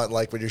what you want.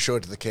 Like when you show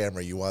it to the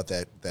camera, you want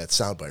that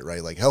soundbite,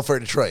 right? Like Hellfire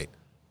Detroit.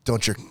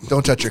 Don't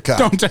touch your cock.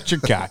 Don't touch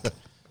your cock.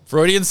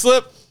 Freudian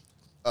slip.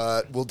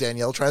 Will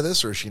Danielle try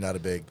this, or is she not a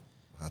big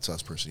hot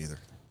sauce person either?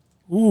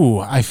 Ooh,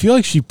 I feel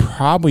like she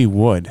probably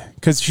would,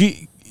 because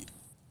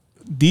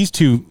these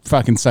two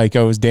fucking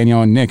psychos,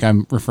 Danielle and Nick,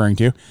 I'm referring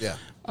to. Yeah.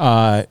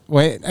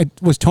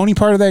 Was Tony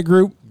part of that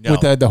group No.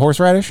 with the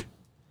horseradish?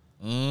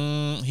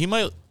 He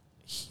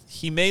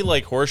may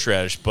like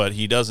horseradish, but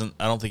he doesn't.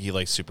 I don't think he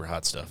likes super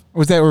hot stuff. Or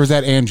was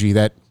that Angie?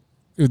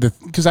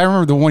 Because I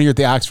remember the one year at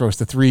the Ox Roast,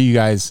 the three of you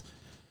guys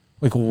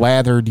like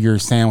lathered your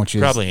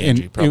sandwiches. Probably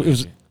Angie. And Probably it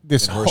was Angie.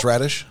 this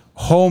Horseradish?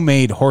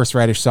 homemade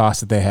horseradish sauce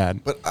that they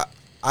had. But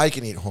I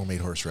can eat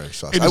homemade horseradish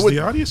sauce. Hey, I does would the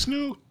audience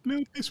know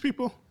these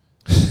people?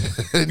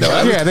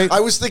 I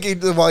was thinking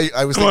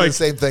the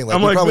same thing. Like,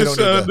 I'm we like, probably this,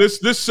 don't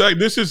need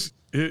this is,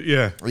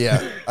 yeah.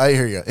 Yeah, I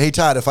hear you. Hey,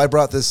 Todd, if I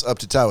brought this up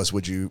to Tawas,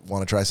 would you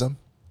want to try some?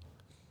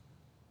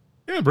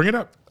 Yeah, bring it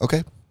up.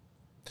 Okay.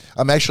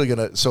 I'm actually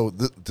going to... So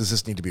does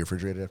this need to be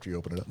refrigerated after you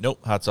open it up?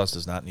 Nope, hot sauce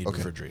does not need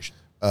refrigeration.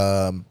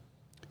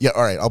 Yeah,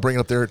 all right. I'll bring it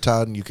up there,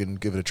 Todd, and you can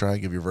give it a try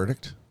and give your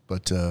verdict.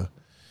 But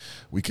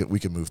we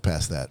can move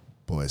past that,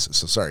 boys.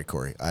 So sorry,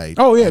 Corey. I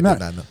did not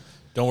know.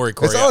 Don't worry,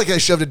 Corey. It's not like I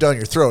shoved it down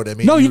your throat. I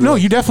mean,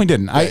 You definitely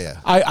didn't. I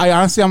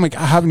honestly, I'm like,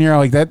 habanero,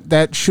 like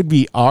that should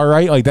be all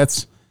right. Like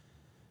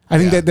I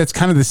think that's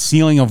kind of the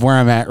ceiling of where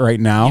I'm at right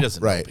now. He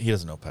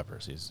doesn't know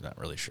peppers. He's not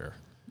really sure.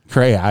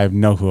 Cray, I have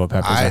no clue what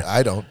peppers are.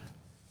 I don't.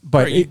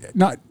 But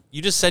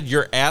You just said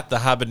you're at the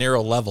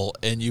habanero level,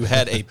 and you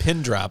had a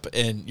pin drop,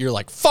 and you're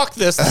like, "Fuck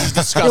this! This is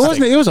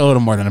disgusting." It was a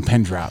little more than a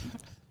pin drop,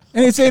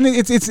 and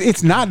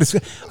it's not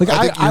like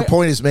I think your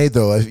point is made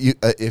though.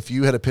 If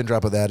you had a pin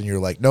drop of that and you're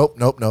like, nope,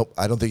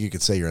 I don't think you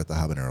could say you're at the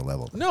habanero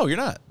level. No, you're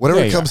not.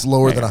 Whatever comes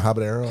lower than a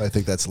habanero, I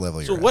think that's the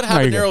level So you're at. what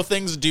habanero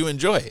things do you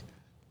enjoy?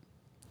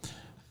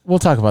 We'll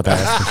talk about that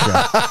after show.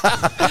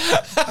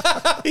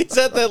 He's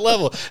at that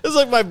level. It's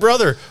like my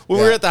brother when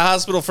we were at the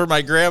hospital for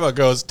my grandma.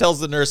 Tells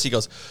the nurse, he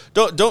goes,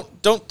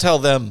 don't tell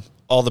them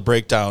all the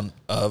breakdown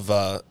of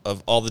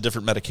all the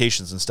different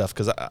medications and stuff,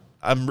 because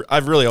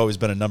I've really always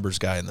been a numbers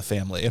guy in the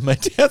family. And my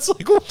dad's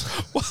like,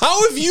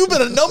 how have you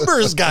been a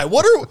numbers guy?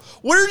 Where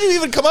did you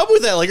even come up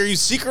with that? Like, are you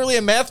secretly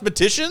a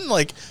mathematician?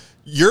 Like,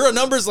 you're a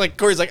numbers, like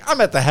Corey's like,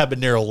 I'm at the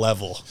habanero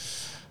level.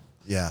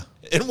 Yeah.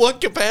 In what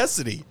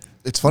capacity?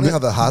 It's funny how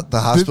the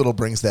hospital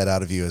brings that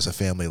out of you as a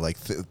family, like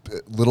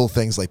little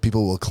things like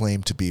people will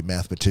claim to be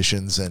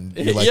mathematicians, and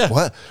you're like,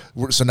 what?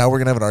 So now we're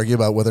going to have an argument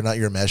about whether or not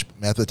you're a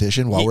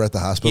mathematician while we're at the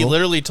hospital? He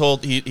literally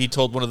told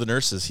one of the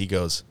nurses, he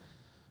goes,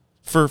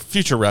 for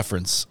future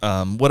reference,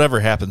 whatever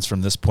happens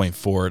from this point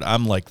forward,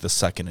 I'm like the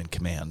second in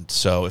command.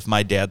 So if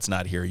my dad's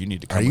not here, you need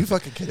to come. Are you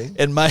fucking kidding?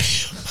 And my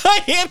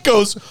aunt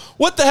goes,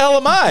 what the hell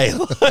am I?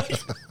 Like,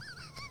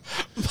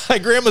 my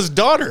grandma's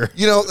daughter.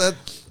 You know,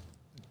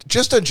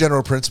 just a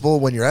general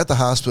principle, when you're at the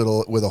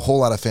hospital with a whole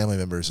lot of family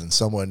members and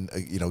someone,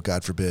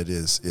 God forbid,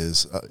 is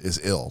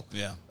ill,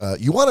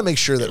 you want to make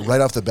sure that right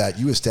off the bat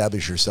you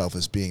establish yourself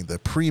as being the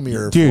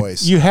premier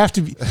voice. You have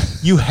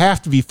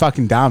to be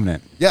fucking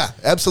dominant. Yeah,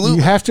 absolutely.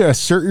 You have to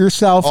assert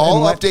yourself.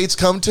 All updates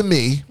come to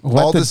me.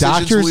 All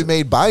decisions will be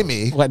made by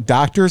me. Let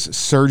doctors,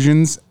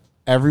 surgeons,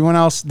 everyone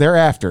else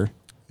thereafter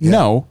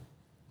know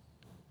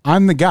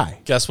I'm the guy.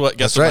 Guess what?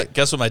 Guess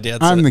what my dad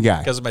said. I'm the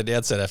guy. Guess what my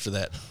dad said after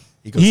that.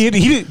 He goes, he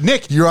didn't,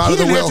 Nick, you're out of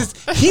the will.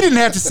 He didn't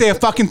have to say a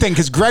fucking thing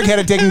because Greg had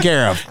it taken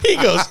care of. He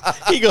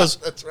goes,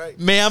 that's right.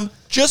 Ma'am,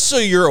 just so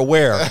you're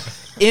aware,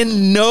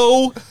 in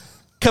no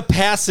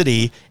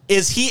capacity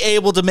is he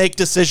able to make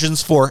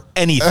decisions for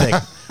anything.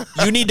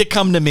 You need to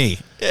come to me.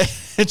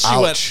 And she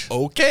went,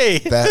 okay.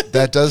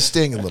 That does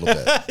sting a little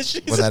bit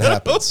when that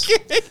happens.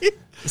 Okay.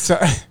 So,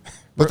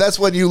 but that's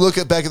when you look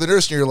back at the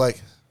nurse and you're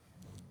like,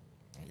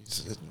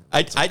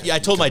 I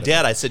told my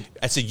dad, I said,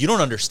 you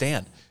don't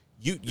understand.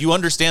 You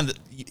understand that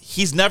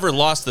he's never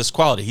lost this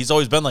quality. He's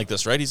always been like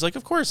this, right? He's like,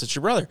 of course, it's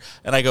your brother.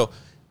 And I go,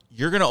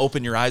 you're going to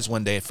open your eyes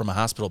one day from a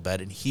hospital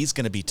bed, and he's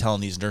going to be telling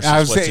these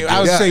nurses what to do.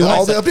 All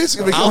the updates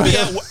are going to be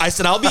coming. I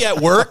said, I'll be at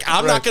work.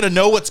 I'm not going to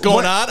know what's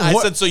going on. I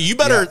said, so you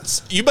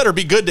better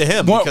be good to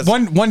him.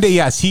 One day,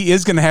 yes, he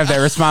is going to have that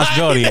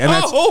responsibility.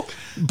 And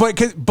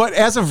but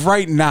as of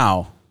right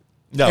now,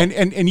 no,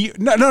 and you,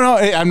 no,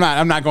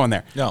 I'm not going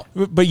there. No,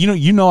 but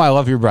you know, I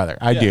love your brother.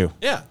 I do.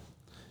 Yeah.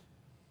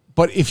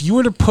 But if you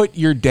were to put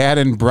your dad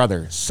and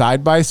brother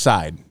side by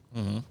side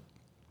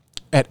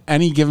at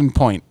any given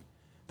point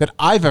that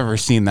I've ever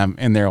seen them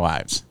in their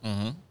lives,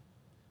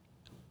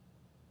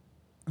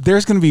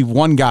 there's going to be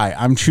one guy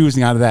I'm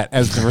choosing out of that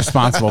as the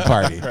responsible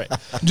party. Right.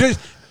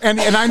 And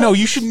I know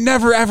you should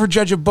never, ever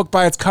judge a book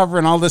by its cover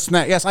and all this and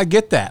that. Yes, I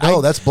get that.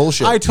 No, that's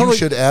bullshit. You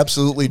should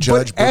absolutely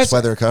judge books by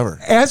their cover.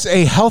 As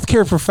a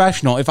healthcare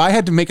professional, if I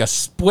had to make a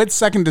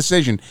split-second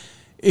decision,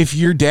 if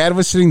your dad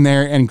was sitting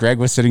there and Greg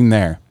was sitting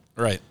there,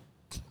 right,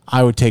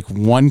 I would take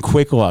one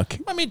quick look.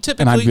 I mean,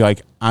 typically, and I'd be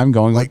like, I'm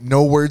going like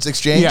no words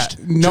exchanged,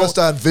 just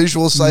on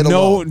visual sight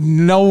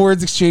alone. No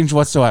words exchanged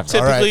whatsoever.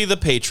 Typically, the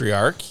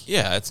patriarch.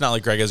 Yeah, it's not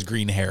like Greg has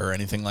green hair or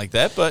anything like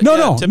that. But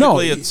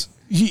typically it's.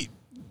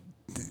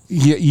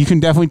 You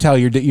can definitely tell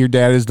your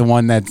dad is the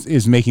one that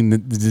is making the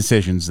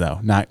decisions, though,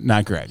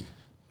 not Greg.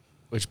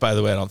 Which, by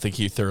the way, I don't think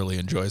he thoroughly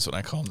enjoys when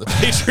I call him the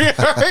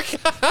patriarch.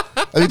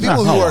 I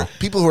mean,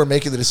 people who are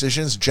making the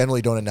decisions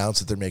generally don't announce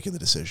that they're making the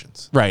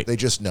decisions. Right. They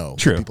just know.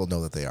 True. People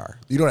know that they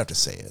are. You don't have to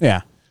say it.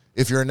 Yeah.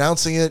 If you're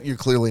announcing it, you're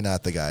clearly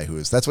not the guy who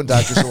is. That's when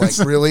doctors are like,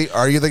 really?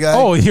 Are you the guy?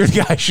 Oh, you're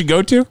the guy I should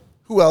go to?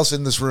 Who else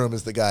in this room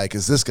is the guy?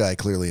 Because this guy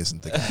clearly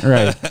isn't the guy.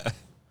 Right.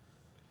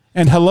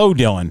 And hello,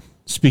 Dylan.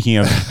 Speaking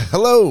of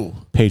Hello.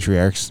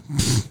 patriarchs.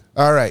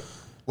 All right.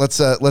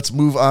 Let's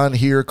move on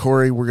here,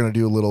 Corey. We're going to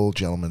do a little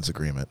gentleman's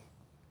agreement.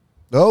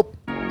 Nope.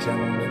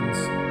 Gentlemen's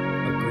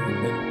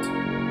agreement.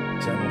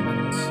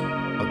 Gentlemen's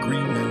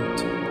agreement.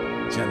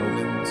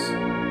 Gentlemen's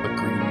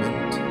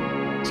agreement.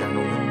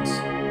 Gentlemen's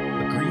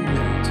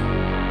agreement.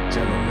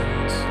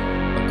 Gentlemen's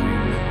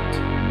agreement.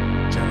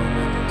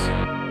 Gentlemen's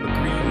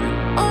agreement.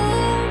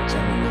 Oh,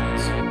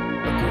 gentlemen's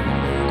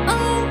agreement.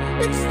 Oh,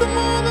 it's the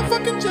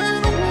motherfucking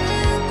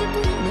gentleman's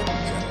agreement.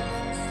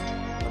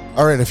 Gentlemen's.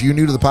 All right. If you're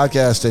new to the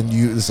podcast and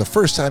this is the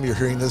first time you're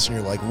hearing this and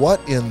you're like, what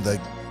in the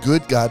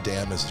good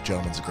goddamn is a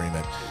gentleman's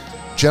agreement?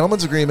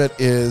 Gentleman's agreement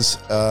is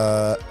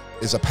a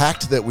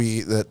pact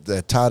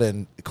that Todd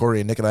and Corey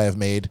and Nick and I have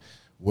made,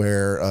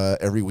 where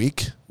every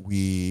week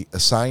we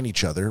assign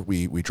each other,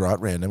 we draw at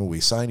random, and we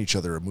assign each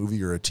other a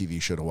movie or a TV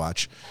show to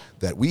watch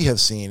that we have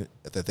seen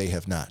that they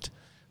have not,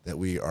 that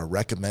we are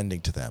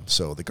recommending to them.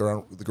 So the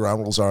ground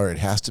rules are: it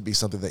has to be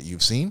something that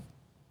you've seen,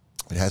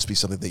 it has to be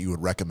something that you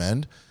would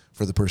recommend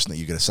for the person that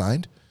you get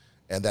assigned,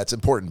 and that's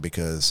important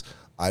because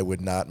I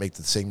would not make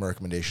the same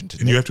recommendation to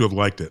Nick. And you have to have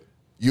liked it.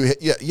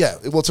 Yeah.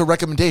 Well, it's a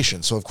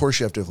recommendation, so of course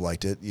you have to have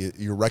liked it.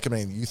 You're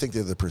recommending. You think the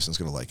other person's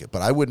going to like it,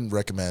 but I wouldn't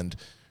recommend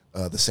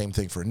the same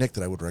thing for Nick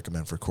that I would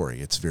recommend for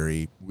Corey. It's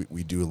we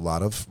do a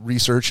lot of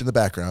research in the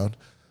background,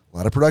 a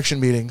lot of production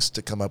meetings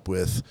to come up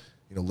with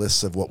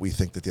lists of what we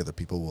think that the other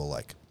people will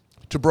like,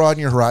 to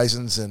broaden your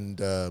horizons.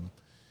 And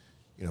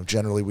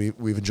generally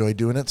we've enjoyed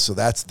doing it. So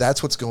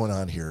that's what's going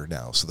on here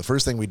now. So the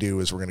first thing we do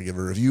is we're going to give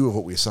a review of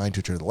what we assigned to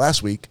each other the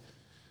last week.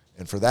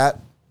 And for that,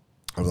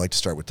 I would like to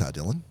start with Todd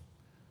Dillon,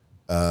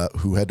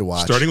 who had to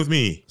watch... Starting with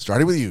me.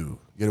 Starting with you.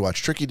 You had to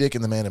watch Tricky Dick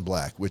and the Man in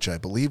Black, which I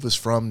believe was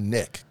from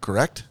Nick,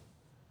 correct?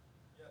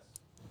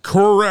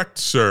 Correct,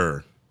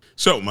 sir.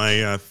 So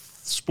my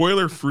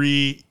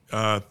spoiler-free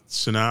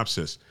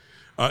synopsis.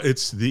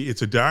 It's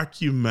a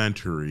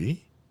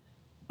documentary,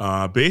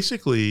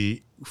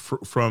 basically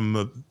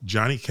from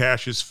Johnny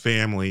Cash's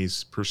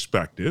family's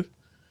perspective,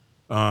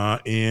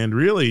 and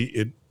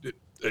really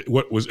I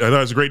thought it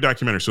was a great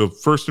documentary. So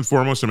first and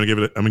foremost, I'm gonna give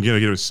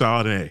it a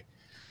solid A.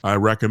 I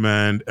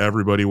recommend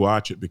everybody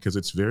watch it because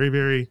it's very,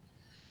 very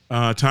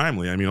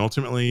timely. I mean,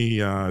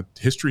 ultimately,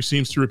 history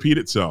seems to repeat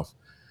itself,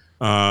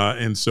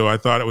 and so I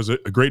thought it was a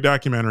great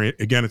documentary.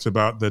 Again, it's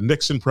about the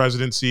Nixon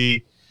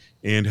presidency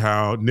and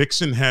how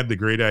Nixon had the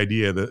great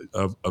idea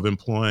of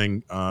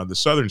employing the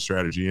Southern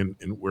strategy, and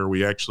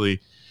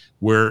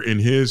where in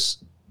his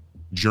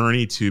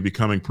journey to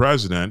becoming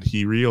president,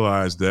 he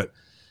realized that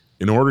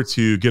in order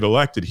to get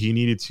elected, he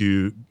needed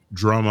to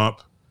drum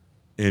up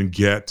and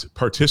get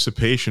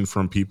participation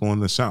from people in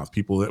the South,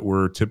 people that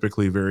were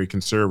typically very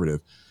conservative.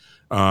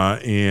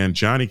 And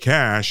Johnny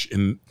Cash,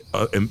 and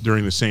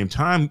during the same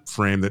time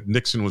frame that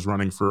Nixon was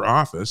running for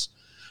office,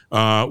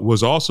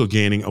 was also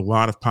gaining a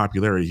lot of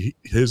popularity.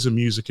 His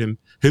music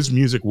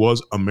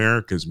was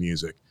America's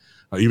music,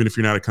 even if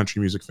you're not a country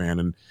music fan.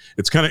 And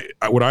it's kind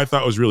of what I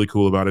thought was really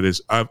cool about it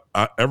is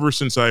ever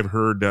since I've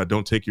heard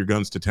 "Don't Take Your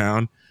Guns to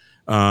Town,"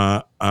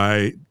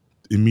 I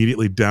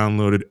immediately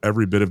downloaded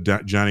every bit of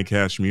Johnny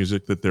Cash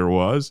music that there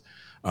was,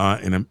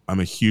 and I'm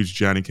a huge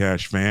Johnny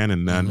Cash fan.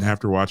 And then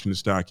after watching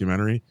this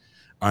documentary,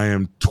 I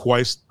am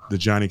twice the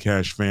Johnny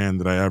Cash fan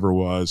that I ever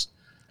was,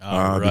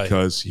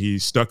 because he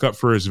stuck up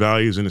for his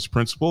values and his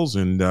principles,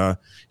 and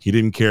he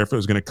didn't care if it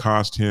was going to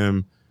cost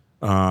him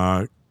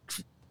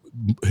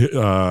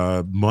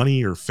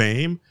money or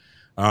fame.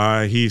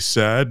 He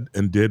said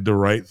and did the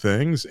right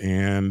things,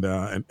 and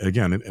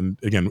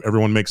again,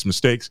 everyone makes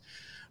mistakes,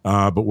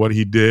 but what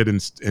he did and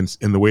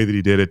the way that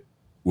he did it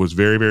was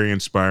very, very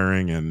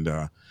inspiring, and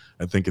I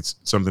think it's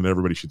something that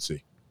everybody should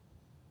see.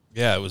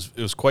 Yeah, it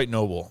was quite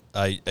noble.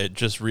 It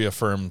just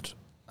reaffirmed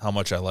how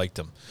much I liked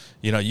him.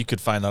 You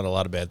could find out a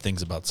lot of bad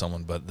things about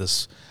someone,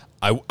 but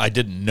I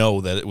didn't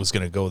know that it was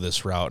going to go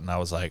this route, and I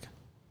was like,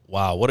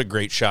 wow, what a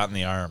great shot in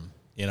the arm,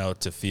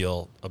 to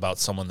feel about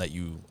someone that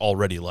you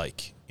already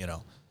like,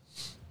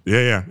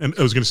 Yeah. And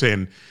I was going to say,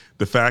 and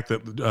the fact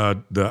that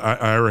the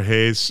Ira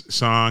Hayes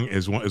song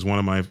is one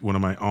of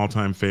my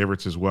all-time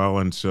favorites as well,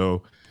 and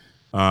so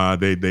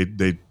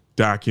they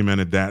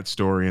documented that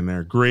story in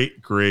there.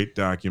 Great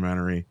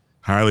documentary.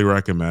 Highly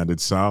recommended.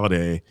 Solid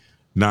A.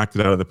 Knocked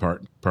it out of the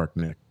park,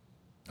 Nick.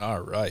 All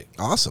right.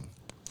 Awesome.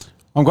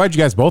 I'm glad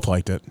you guys both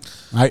liked it.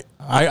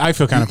 I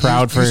feel kind of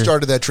proud for you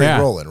started that train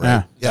rolling,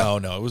 right? Yeah.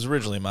 No, it was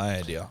originally my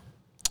idea.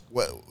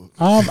 Well,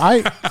 No.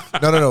 I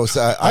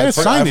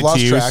assigned it to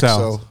you,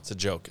 so It's a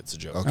joke.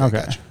 Okay.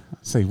 Gotcha.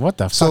 See, what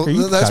the fuck So are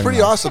you that's talking pretty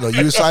about? awesome, though.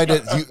 You assigned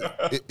it.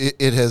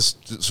 It has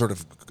sort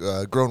of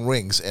grown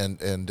wings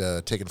and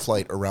taken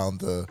flight around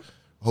the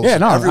Yeah,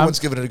 no, everyone's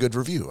giving it a good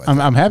review.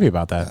 I'm happy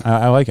about that.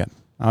 I like it.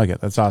 I like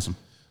it. That's awesome.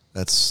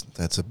 That's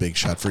a big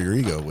shot for your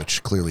ego,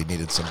 which clearly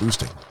needed some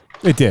boosting.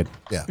 It did.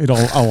 Yeah.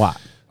 A lot.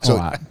 So, a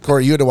lot.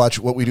 Corey, you had to watch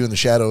What We Do in the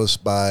Shadows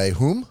by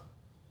whom?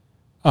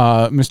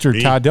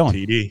 Mr. Todd Dillon.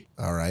 TD.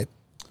 All right.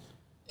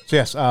 So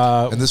yes.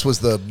 And this was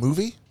the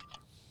movie?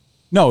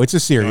 No, it's a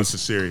series. No, it's a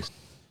series.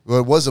 Well,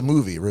 it was a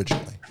movie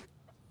originally.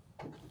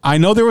 I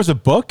know there was a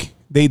book.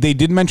 They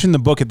did mention the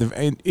book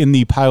in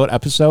the pilot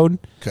episode.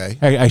 Okay.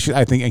 I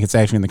think it's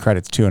actually in the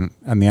credits too,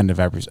 on the end of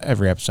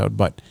every episode.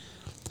 But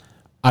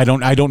I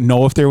don't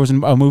know if there was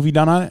a movie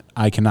done on it.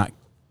 I cannot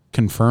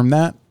confirm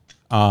that.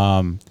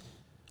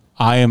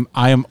 I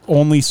am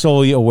only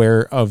solely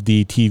aware of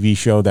the TV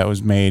show that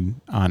was made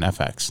on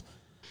FX.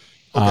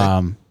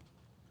 Okay.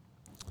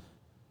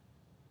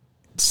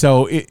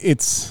 So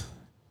it's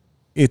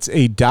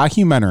a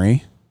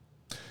documentary.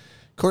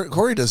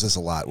 Corey does this a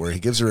lot, where he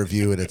gives a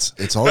review and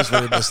it's always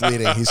very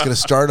misleading. He's going to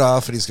start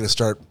off and he's going to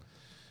start.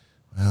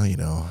 Well, I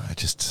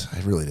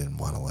really didn't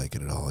want to like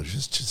it at all. It's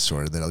just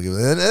sort of. Then I'll give it,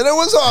 and it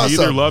was awesome.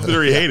 He either loved it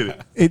or he hated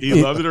it.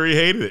 He loved it or he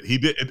hated it. He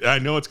did. I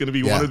know it's going to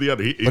be one or the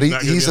other.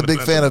 He's a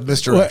big fan of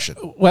misdirection.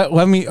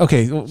 Let me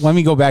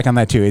go back on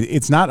that too.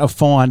 It's not a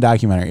full on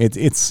documentary.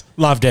 It's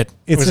Loved it.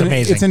 It was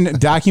amazing. It's in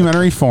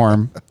documentary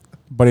form,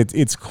 but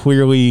it's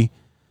clearly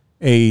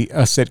a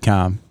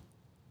sitcom,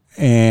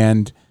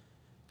 and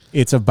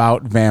it's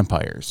about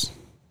vampires.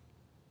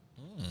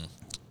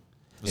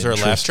 Is there a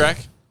laugh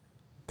track?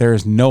 There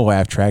is no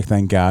laugh track,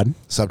 thank God.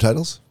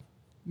 Subtitles?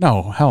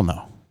 No, hell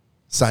no.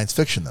 Science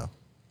fiction, though.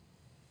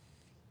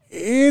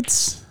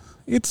 It's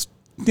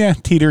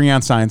teetering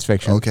on science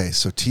fiction. Okay,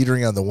 so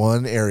teetering on the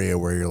one area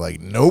where you're like,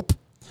 nope.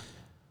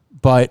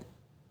 But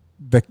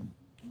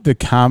the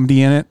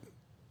comedy in it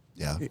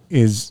Yeah.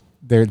 is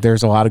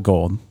there's a lot of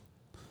gold.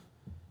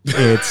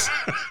 It's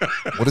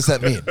What does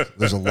that mean?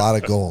 There's a lot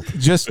of gold.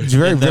 just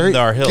very very.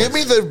 There are hills. Give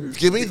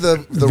me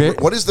the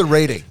what is the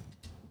rating?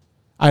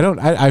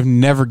 I've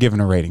never given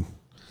a rating.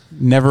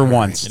 Never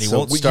once. And he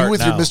won't you start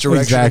with now. your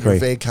misdirection Exactly.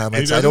 and your vague And he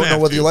comments. I doesn't don't know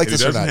have whether to. you like He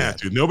this or doesn't not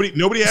have yet. to.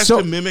 Nobody has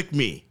So- to mimic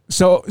me.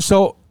 So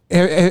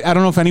I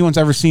don't know if anyone's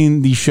ever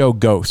seen the show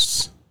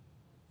Ghosts.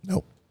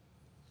 Nope.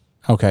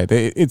 Okay,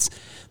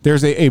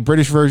 there's a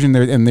British version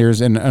there and there's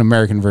an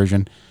American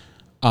version,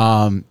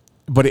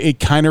 but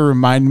it kind of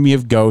reminded me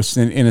of Ghosts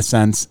in a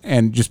sense,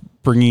 and just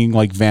bringing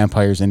like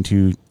vampires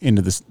into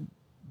the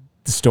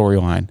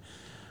storyline.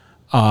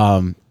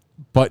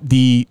 But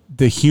the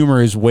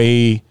humor is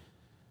way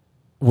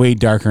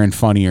darker and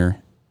funnier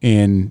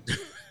in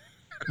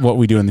What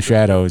We Do in the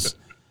Shadows.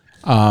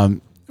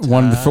 One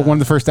of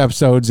the first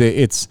episodes,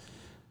 it's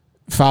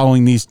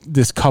following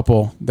this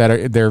couple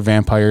they're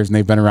vampires and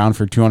they've been around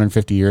for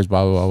 250 years,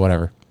 blah blah blah,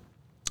 whatever.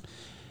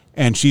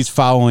 And she's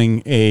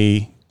following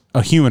a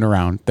human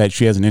around that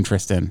she has an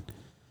interest in,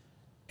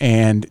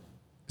 and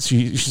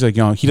she's like,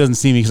 he doesn't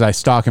see me because I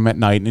stalk him at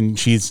night, and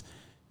she's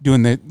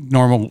doing the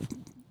normal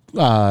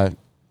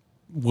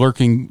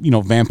lurking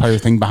vampire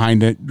thing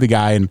behind the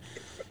guy and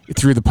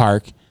through the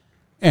park,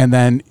 and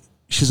then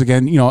she's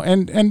again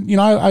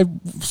I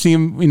see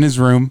him in his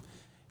room,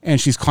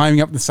 and she's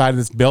climbing up the side of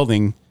this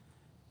building,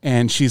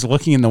 and she's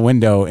looking in the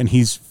window, and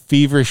he's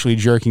feverishly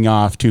jerking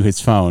off to his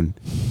phone.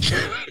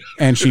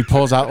 And she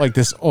pulls out like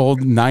this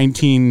old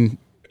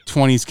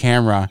 1920s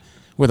camera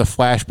with a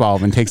flash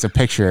bulb and takes a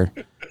picture,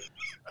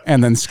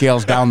 and then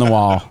scales down the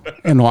wall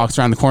and walks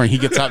around the corner. He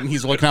gets up and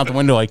he's looking out the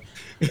window like,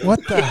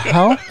 what the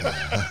hell?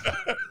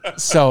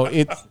 So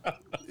it's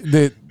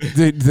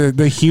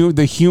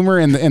the humor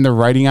and the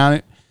writing on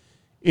it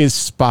is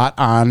spot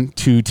on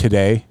to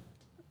today.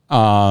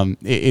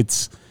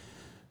 This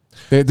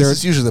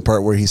is usually the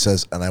part where he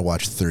says, and I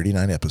watched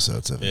 39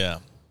 episodes of it. Yeah.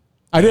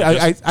 I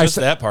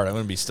That part, I'm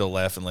going to be still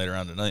laughing later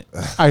on tonight.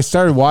 I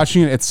started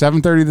watching it at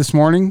 7:30 this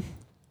morning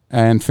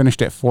and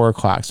finished at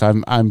 4:00.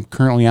 So I'm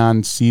currently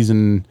on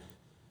season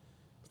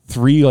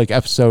 3, like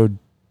episode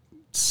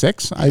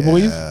 6, I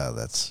believe.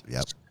 Yeah,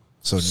 yep.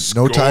 So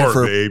no time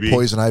for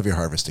poison ivy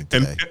harvesting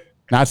today.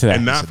 Not today.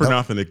 And not for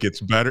nothing, it gets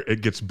better.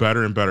 It gets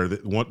better and better.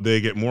 They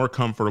get more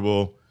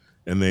comfortable,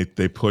 and they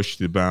push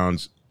the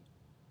bounds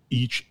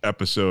each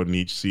episode and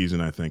each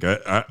season. I think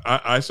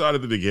I saw it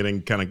at the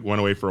beginning, kind of went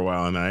away for a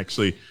while, and I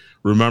actually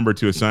remembered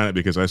to assign it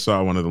because I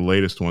saw one of the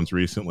latest ones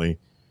recently,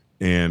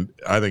 and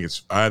I think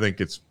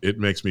it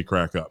makes me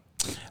crack up.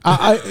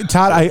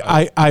 Todd,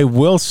 I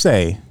will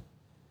say,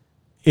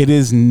 it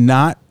is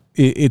not.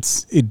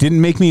 It didn't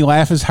make me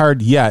laugh as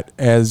hard yet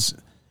as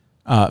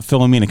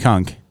Philomena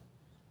Kunk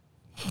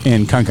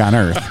in Kunk on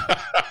Earth.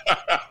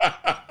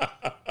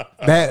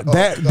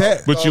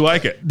 But you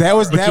like it. That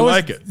was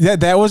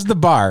the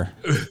bar.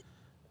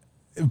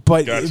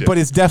 But Gotcha. but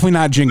it's definitely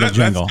not Jingle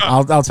Jingle.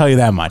 I'll tell you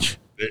that much.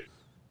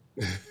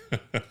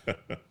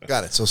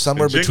 Got it. So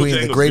somewhere Jingle between the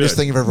Jangle's greatest good.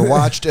 thing you've ever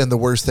watched and the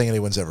worst thing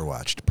anyone's ever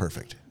watched.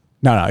 Perfect.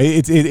 No,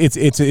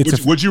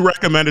 it's Would you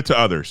recommend it to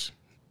others?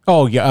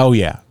 Oh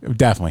yeah,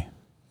 definitely.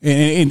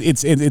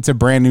 It's a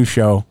brand new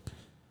show.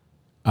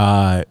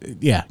 Go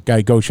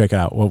check it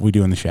out. What We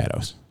Do in the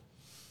Shadows.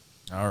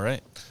 All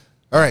right.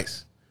 All right.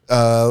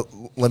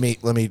 Let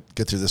me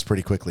get through this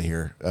pretty quickly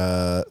here.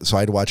 So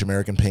I'd watch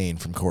American Pain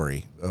from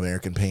Corey.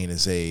 American Pain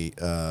is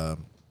a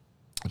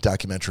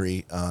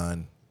documentary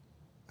on,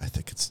 I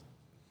think it's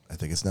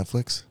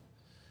Netflix.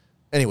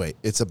 Anyway,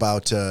 it's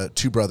about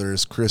two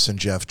brothers, Chris and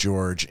Jeff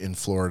George, in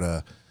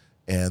Florida,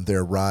 and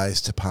their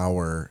rise to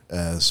power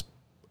as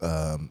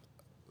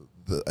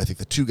I think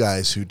the two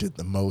guys who did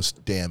the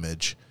most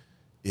damage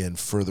in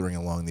furthering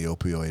along the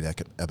opioid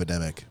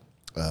epidemic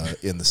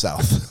in the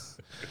South.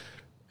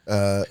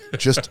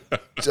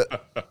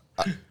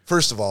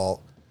 First of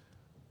all,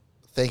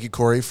 thank you,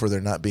 Corey, for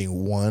there not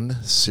being one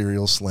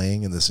serial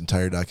slaying in this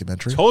entire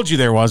documentary. Told you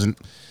there wasn't.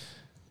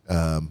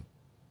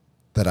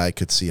 That I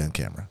could see on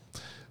camera.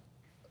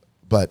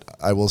 But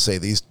I will say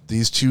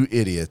these two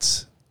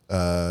idiots,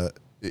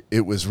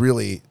 it was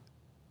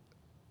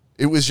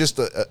just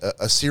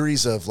a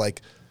series of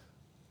like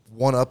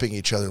one-upping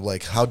each other.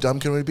 Like, how dumb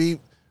can we be?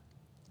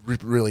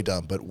 Really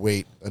dumb, but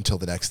wait until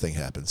the next thing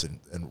happens and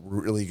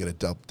we're really going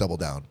to double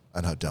down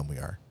on how dumb we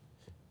are.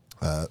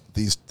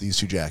 These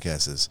two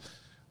jackasses.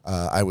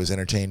 I was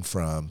entertained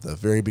from the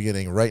very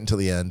beginning right until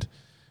the end.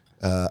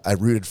 I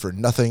rooted for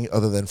nothing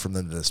other than for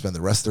them to spend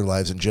the rest of their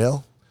lives in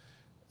jail.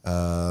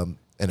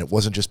 And it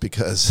wasn't just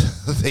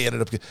because they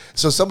ended up.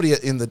 So somebody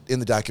in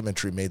the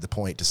documentary made the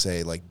point to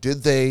say, like,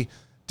 did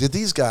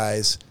these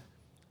guys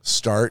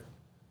start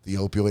the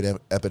opioid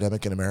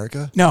epidemic in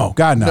America? No,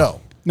 God,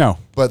 no. No.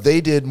 But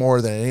they did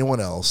more than anyone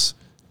else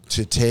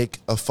to take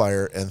a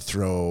fire and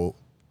throw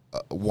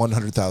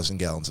 100,000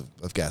 gallons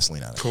of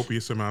gasoline on it.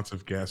 Copious amounts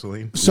of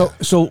gasoline. So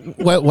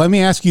let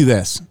me ask you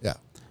this. Yeah.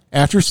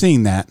 After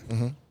seeing that,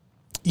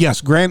 yes,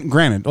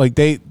 granted, like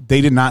they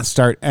did not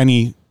start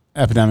any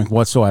epidemic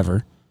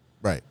whatsoever.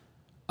 Right.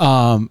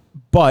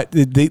 But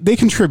they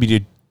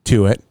contributed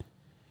to it.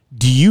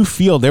 Do you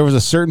feel there was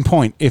a certain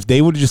point, if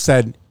they would have just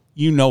said,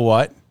 you know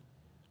what,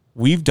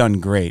 we've done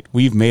great,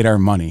 we've made our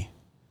money,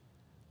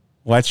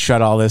 let's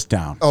shut all this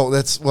down? Oh,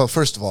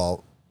 first of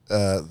all,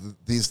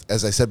 these,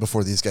 as I said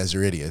before, these guys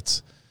are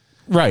idiots.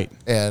 Right.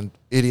 And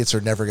idiots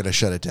are never going to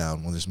shut it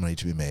down when there's money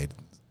to be made.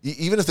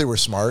 Even if they were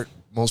smart,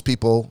 most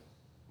people,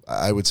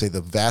 I would say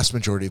the vast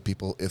majority of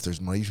people, if there's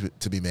money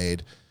to be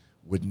made,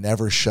 would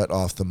never shut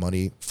off the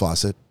money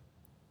faucet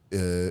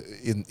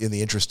in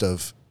the interest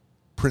of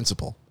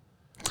principle.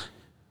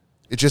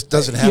 It just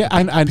doesn't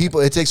happen. Yeah,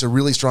 people. It takes a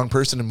really strong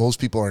person, and most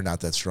people are not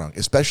that strong,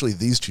 especially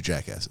these two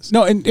jackasses.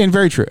 No, and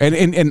very true.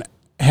 And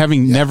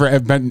having never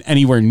been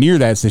anywhere near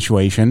that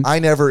situation. I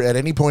never, at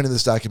any point in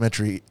this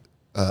documentary,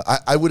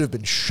 I would have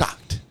been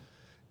shocked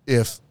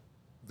if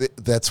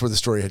that's where the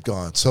story had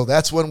gone. So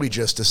that's when we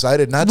just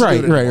decided not to do it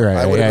anymore. Right.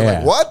 I would have been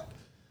like, what?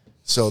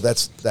 So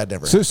that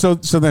never happened.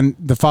 So then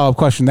the follow-up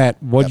question to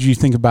that, what did you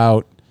think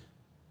about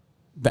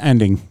the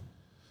ending?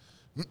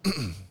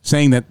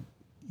 Saying that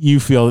you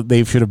feel that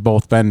they should have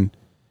both been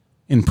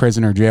in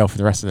prison or jail for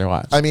the rest of their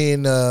lives. I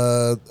mean,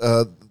 the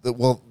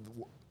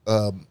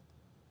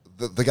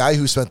guy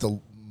who spent the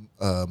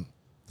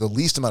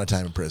least amount of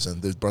time in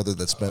prison, the brother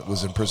that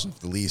was in prison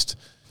for the least,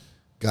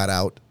 got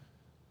out,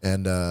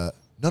 and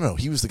no,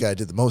 he was the guy who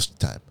did the most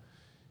time.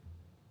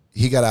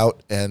 He got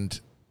out, and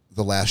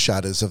the last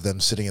shot is of them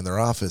sitting in their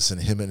office,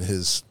 and him and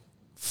his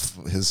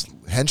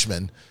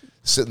henchmen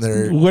sitting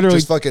there, literally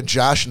just fucking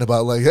joshing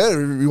about, like, hey,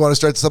 you want to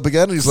start this up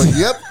again? And he's like,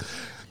 yep.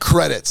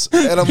 Credits.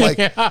 And I'm like,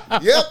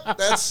 yep,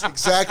 that's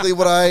exactly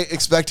what I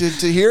expected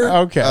to hear.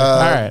 Okay. All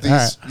right.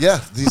 Yeah,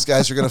 these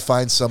guys are going to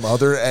find some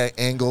other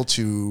angle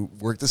to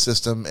work the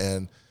system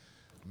and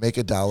make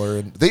a dollar.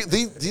 And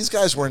these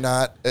guys were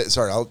not,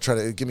 sorry, I'll try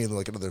to give me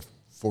like another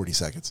 40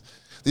 seconds.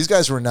 These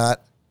guys were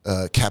not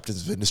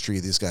captains of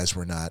industry. These guys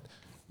were not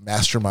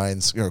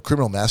masterminds,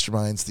 criminal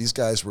masterminds. These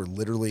guys were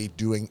literally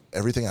doing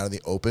everything out in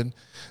the open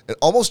and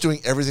almost doing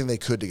everything they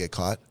could to get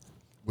caught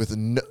with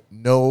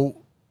no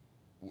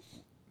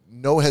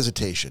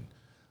hesitation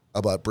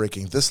about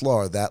breaking this law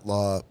or that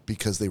law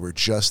because they were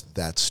just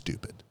that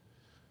stupid.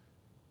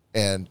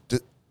 And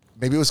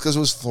maybe it was because it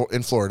was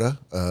in Florida.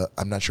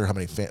 I'm not sure how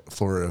many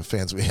Florida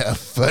fans we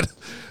have,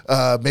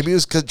 but maybe it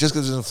was just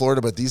because it was in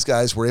Florida. But these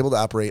guys were able to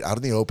operate out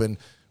in the open,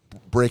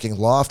 breaking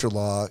law after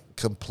law,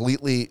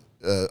 completely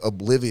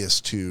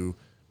oblivious to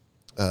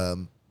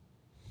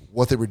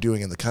what they were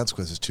doing and the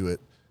consequences to it,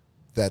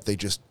 that they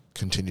just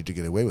continued to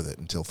get away with it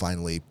until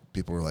finally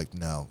people were like,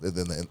 no.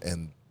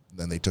 And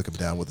then they took him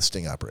down with a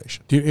sting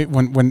operation. Dude,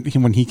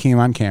 when he came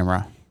on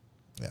camera,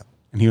 yeah,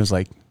 and he was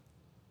like,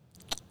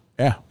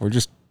 "Yeah, we're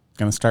just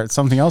gonna start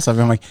something else."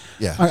 I'm like,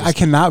 yeah, I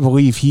cannot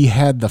believe he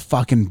had the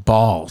fucking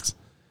balls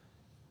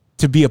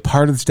to be a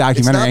part of this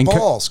documentary. It's not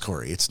balls,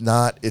 Corey. It's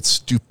not. It's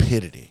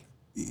stupidity.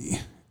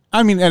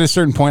 I mean, at a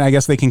certain point, I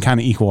guess they can kind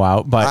of equal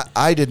out. But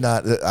I did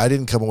not. I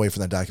didn't come away from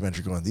that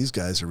documentary going, "These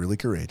guys are really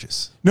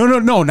courageous." No,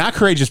 not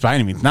courageous by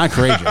any means. Not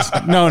courageous.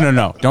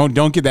 No.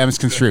 Don't get that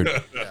misconstrued.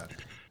 Yeah.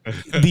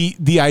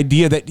 The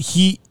idea that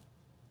he's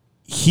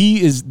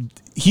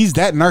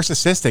that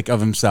narcissistic of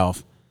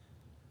himself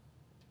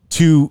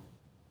to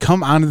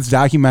come onto this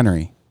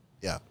documentary,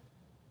 yeah,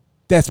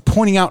 that's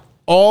pointing out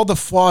all the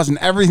flaws and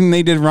everything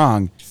they did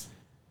wrong,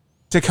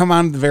 to come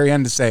on at the very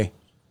end to say,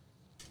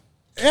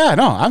 yeah,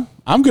 no,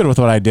 I'm good with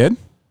what I did.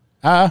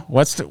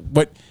 What?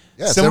 Yeah,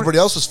 it's everybody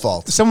else's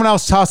fault. Someone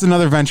else tossed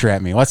another venture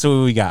at me. Let's see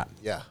what we got.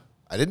 Yeah,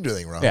 I didn't do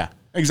anything wrong. Yeah,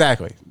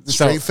 exactly.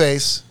 Straight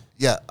face.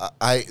 Yeah,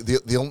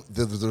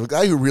 the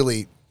guy who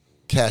really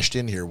cashed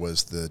in here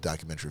was the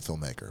documentary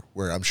filmmaker,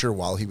 where I'm sure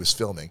while he was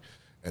filming,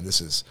 and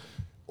this is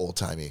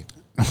old-timey.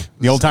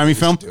 The old-timey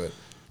film? Do it.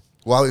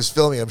 While he was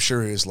filming, I'm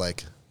sure he was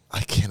like,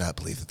 I cannot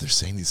believe that they're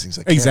saying these things.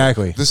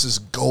 Exactly. This is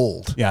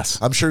gold. Yes.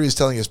 I'm sure he's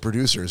telling his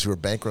producers who are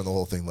bankering the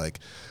whole thing, like,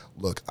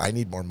 look, I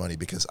need more money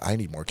because I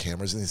need more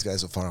cameras than these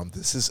guys will farm.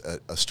 This is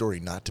a story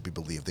not to be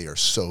believed. They are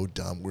so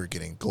dumb. We're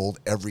getting gold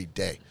every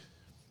day.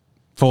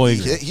 Fully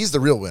agree. He's the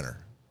real winner.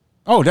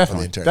 Oh,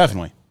 definitely.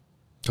 Definitely.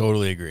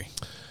 Totally agree.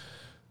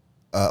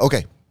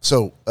 Okay.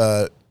 So,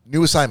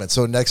 new assignment.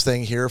 So next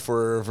thing here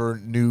for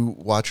new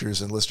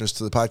watchers and listeners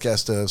to the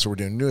podcast. So we're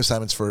doing new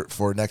assignments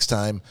for next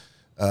time.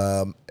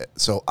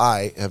 So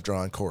I have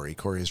drawn Corey.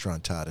 Corey has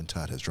drawn Todd, and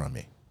Todd has drawn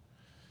me.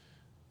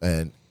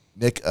 And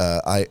Nick,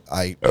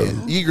 I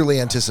eagerly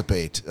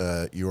anticipate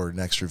your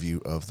next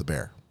review of The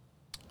Bear.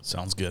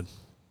 Sounds good.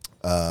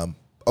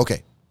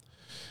 Okay.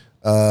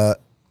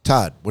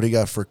 Todd, what do you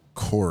got for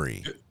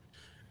Corey?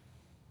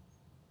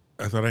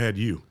 I thought I had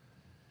you.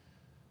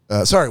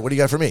 Sorry, what do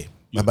you got for me?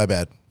 My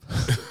bad.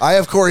 I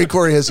have Corey.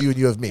 Corey has you, and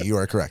you have me. You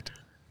are correct.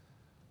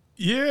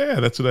 Yeah,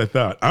 that's what I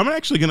thought. I'm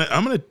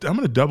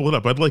gonna double it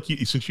up. I'd like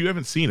you, since you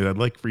haven't seen it, I'd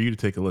like for you to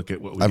take a look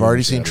at what I've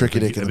already seen Tricky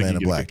Dick and the Man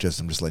in Black.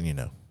 I'm just letting you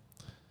know.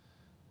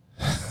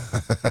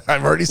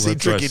 I've already seen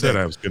Tricky Dick.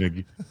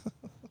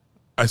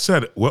 I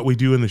said what we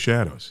do in the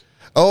shadows.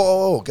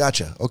 Oh,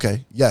 gotcha.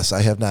 Okay. Yes,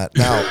 I have not.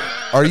 Now,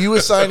 are you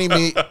assigning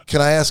me?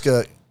 Can I ask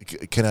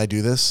can I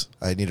do this?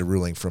 I need a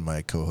ruling from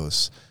my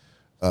co-hosts.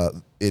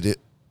 The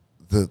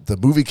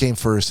movie came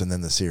first and then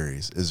the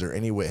series. Is there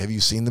any way? Have you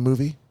seen the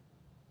movie?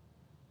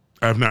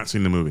 I have not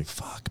seen the movie.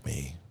 Fuck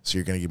me. So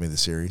you're going to give me the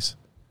series?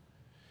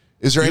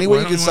 Is there any way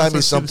you can assign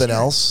me something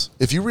else?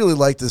 If you really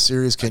like the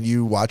series, can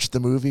you watch the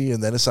movie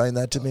and then assign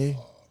that to me?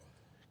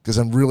 Because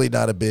I'm really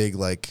not a big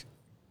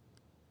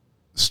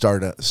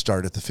start at the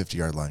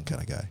 50-yard line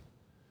kind of guy.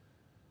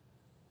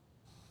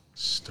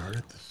 Start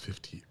at the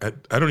 50.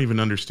 I don't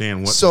even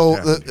understand what.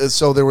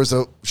 So there was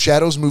a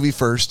Shadows movie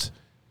first.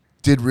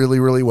 Did really,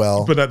 really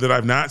well. But that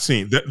I've not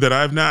seen. That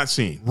I've not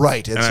seen.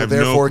 Right. And so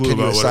therefore, can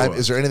you assign?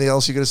 Is there anything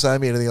else you could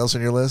assign me? Anything else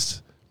on your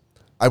list?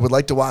 I would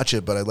like to watch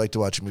it, but I'd like to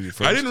watch a movie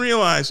first. I didn't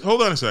realize.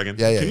 Hold on a second.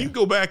 Can you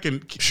go back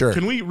and sure?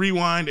 Can we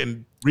rewind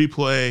and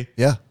replay?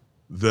 Yeah.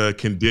 The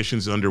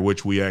conditions under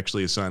which we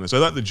actually assign this. I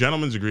thought the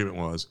gentleman's agreement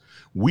was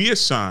we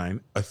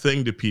assign a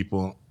thing to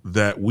people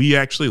that we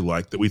actually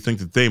like, that we think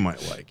that they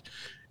might like.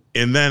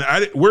 And then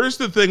where's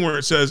the thing where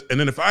it says, and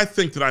then if I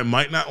think that I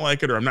might not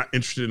like it or I'm not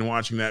interested in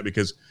watching that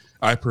because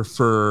I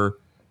prefer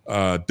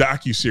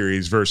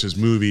docuseries versus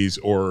movies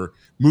or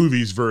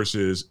movies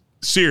versus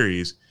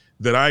series,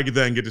 that I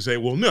then get to say,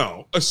 well,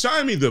 no,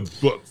 assign me the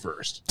book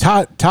first.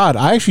 Todd,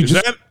 I actually is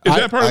that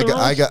part of the rules?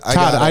 I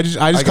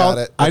got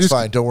it. That's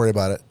fine. Don't worry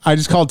about it. I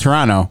just called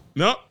Toronto.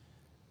 No.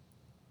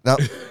 I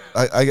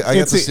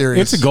got the series.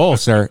 It's a goal,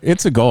 sir.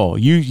 It's a goal.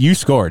 You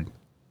scored.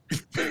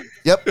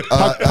 Yep.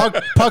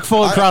 Puck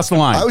full across the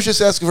line. I was just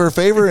asking for a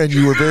favor, and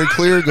you were very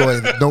clear,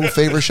 going, no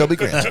favor shall be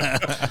granted.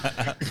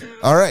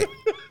 All right.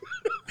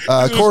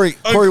 Corey,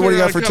 what do you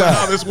got for Todd?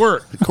 How this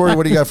works. Corey,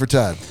 what do you got for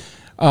Todd?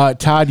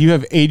 Todd, you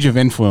have Age of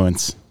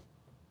Influence.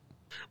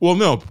 Well,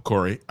 no,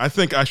 Corey. I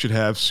think I should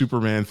have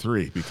Superman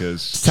 3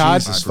 because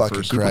Todd, Jesus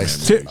fucking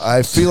Christ.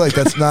 I feel like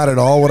that's not at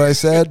all what I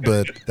said,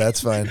 but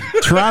that's fine.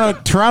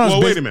 Toronto's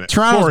well, wait a minute.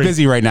 Toronto's Corey,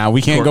 busy right now.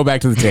 We can't go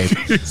back to the tape.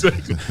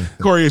 Exactly.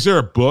 Corey, is there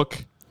a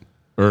book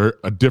or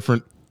a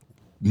different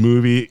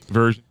movie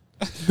version?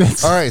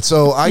 All right,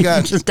 so I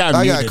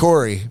got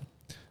Corey.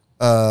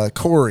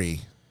 Corey,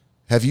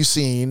 have you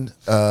seen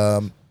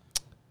American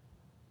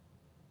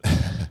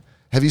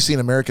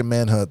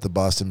Manhunt, the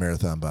Boston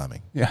Marathon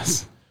bombing?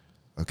 Yes.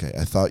 Okay,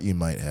 I thought you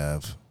might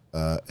have.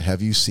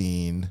 Have you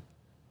seen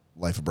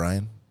Life of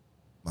Brian,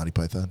 Monty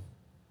Python?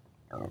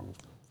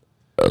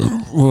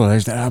 Oh,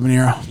 there's that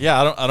habanero.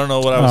 Yeah, I don't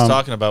know what I was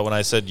talking about when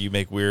I said you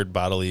make weird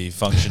bodily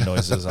function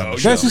noises on the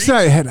show. That's just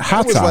I had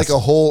hot sauce. That was like a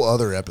whole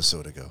other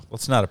episode ago.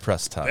 Let's not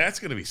oppress Todd. That's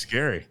going to be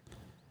scary.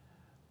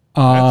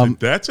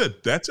 That's a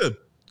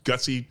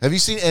gutsy. Have you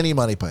seen any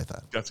Monty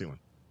Python? Gutsy one.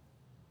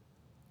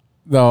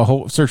 The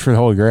whole Search for the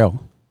Holy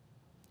Grail.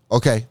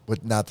 Okay,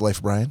 but not the Life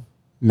of Brian?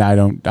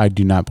 No, I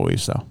do not believe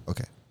so.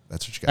 Okay,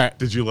 that's what you got. Right.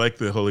 Did you like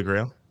the Holy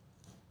Grail?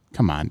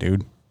 Come on,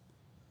 dude.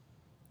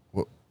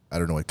 Well, I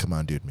don't know what "come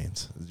on, dude"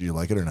 means. Do you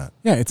like it or not?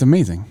 Yeah, it's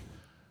amazing.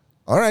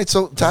 All right,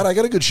 so Todd, I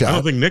got a good shot. I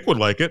don't think Nick would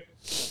like it.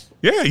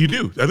 Yeah, you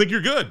do. I think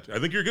you're good. I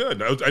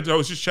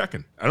was just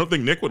checking. I don't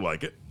think Nick would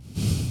like it.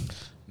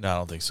 No, I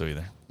don't think so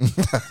either.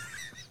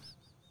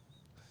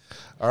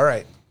 All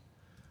right.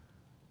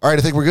 I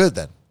think we're good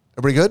then.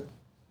 Everybody good?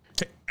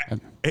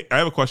 Hey, I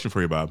have a question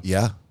for you, Bob.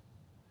 Yeah.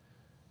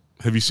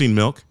 Have you seen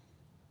Milk?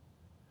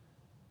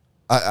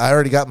 I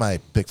already got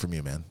my pick from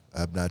you, man.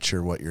 I'm not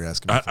sure what you're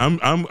asking me.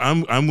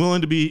 I'm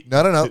willing to be.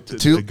 No.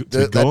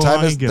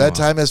 That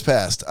time has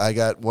passed. I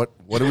got what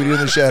do we do in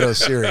the shadows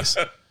series?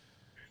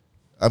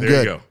 I'm There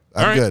good. you go.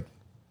 I'm good.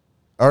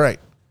 All right.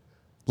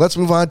 Let's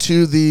move on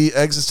to the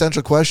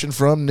existential question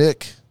from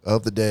Nick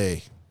of the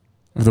day.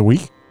 Of the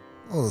week?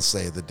 Well, let's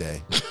say the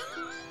day.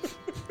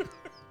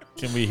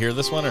 Can we hear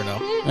this one or no?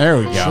 There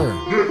we go. Sure.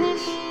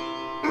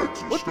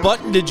 What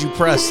button did you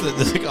press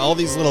that all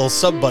these little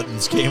sub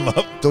buttons came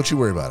up? Don't you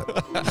worry about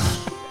it.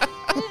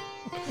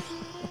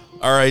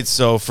 All right,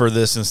 so for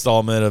this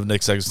installment of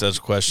Nick's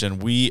Existential Question,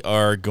 we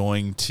are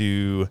going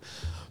to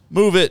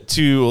move it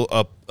to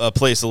a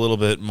place a little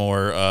bit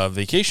more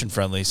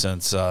vacation-friendly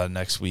since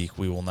next week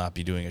we will not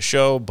be doing a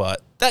show,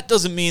 but that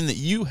doesn't mean that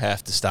you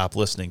have to stop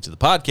listening to the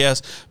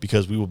podcast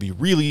because we will be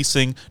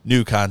releasing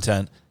new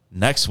content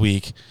next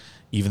week.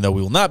 Even though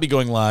we will not be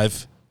going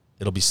live,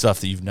 it'll be stuff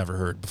that you've never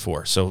heard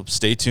before. So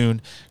stay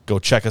tuned. Go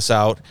check us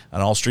out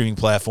on all streaming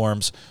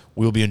platforms.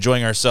 We will be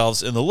enjoying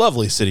ourselves in the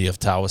lovely city of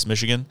Tawas,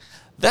 Michigan.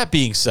 That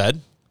being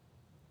said,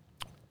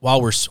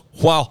 while we're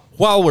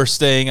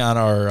staying on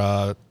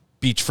our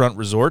beachfront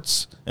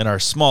resorts in our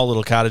small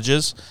little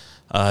cottages,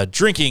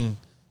 drinking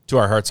to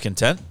our heart's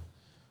content,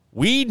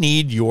 we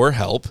need your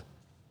help,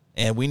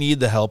 and we need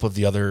the help of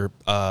the other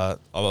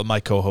of my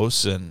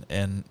co-hosts and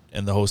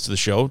the host of the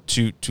show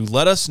to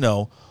let us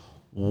know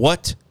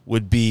what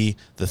would be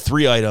the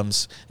 3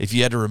 items, if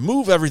you had to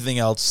remove everything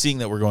else, seeing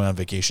that we're going on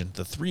vacation,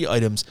 the 3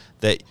 items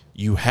that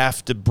you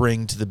have to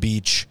bring to the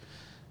beach.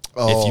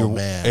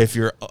 If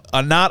you're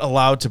not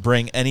allowed to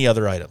bring any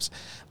other items.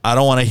 I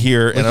don't want to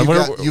hear.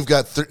 Like you've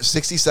got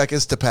 60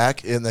 seconds to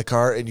pack in the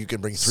car, and you can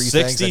bring 3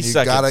 things. And you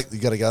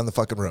gotta get on the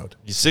fucking road.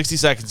 60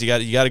 seconds.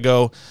 You got to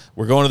go.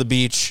 We're going to the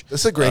beach.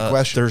 That's a great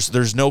question.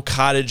 There's no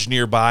cottage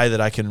nearby that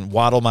I can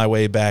waddle my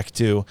way back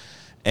to,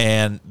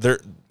 and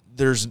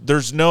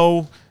there's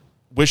no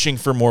wishing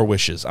for more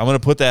wishes. I'm going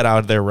to put that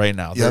out there right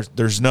now. Yep.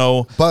 There's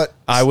no. But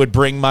I would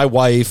bring my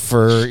wife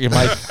or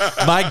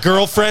my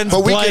girlfriend's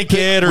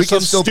blanket or some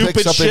stupid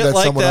pick something shit that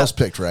like someone that. else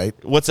picked, right?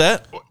 What's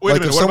that? Wait a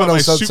minute. If What someone about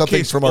else my said something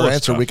suitcase from full our of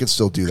answer, stuff? we can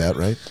still do that,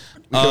 right?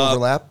 We can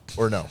overlap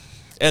or no?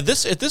 At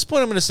this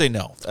point, I'm going to say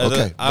no.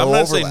 Okay, I'm no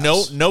going to say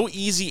overlaps. no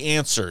easy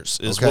answers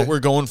is Okay. what we're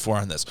going for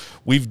on this.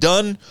 We've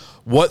done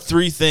what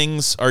 3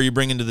 things are you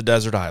bringing to the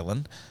desert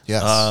island?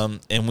 Yes.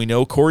 And we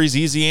know Corey's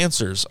easy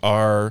answers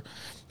are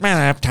my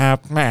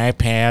laptop, my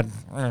iPad,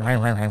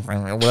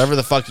 whatever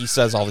the fuck he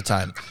says all the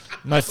time.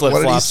 My flip What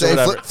did he flops or say?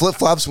 whatever. Flip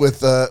flops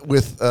with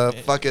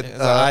fucking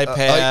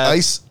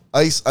iPad.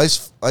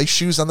 ice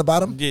shoes on the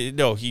bottom.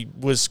 No, he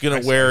was going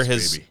Ice, to wear ice,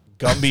 his baby.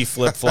 Gumby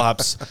flip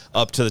flops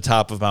up to the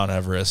top of Mount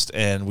Everest,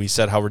 and we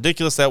said how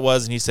ridiculous that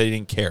was, and he said he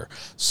didn't care.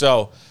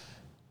 So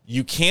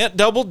you can't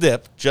double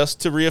dip. Just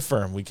to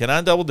reaffirm, we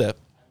cannot double dip.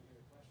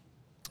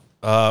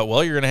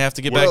 Well, you're going to have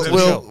to get back to the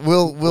show.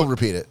 We'll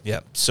repeat it.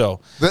 Yeah.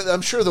 So,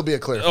 I'm sure there'll be a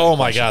clarification. oh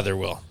my God, there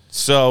will.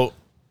 So,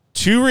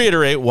 to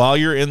reiterate, while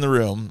you're in the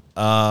room,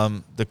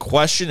 the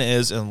question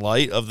is, in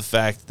light of the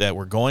fact that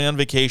we're going on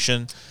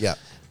vacation, Yeah.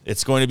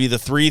 it's going to be the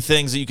 3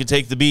 things that you can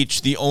take to the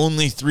beach. The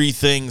only 3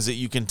 things that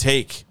you can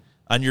take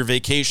on your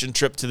vacation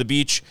trip to the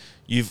beach.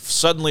 You've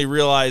suddenly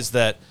realized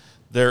that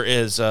there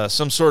is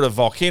some sort of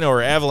volcano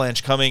or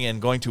avalanche coming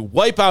and going to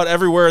wipe out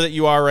everywhere that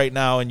you are right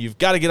now, and you've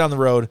got to get on the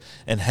road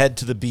and head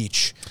to the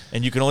beach.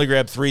 And you can only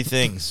grab 3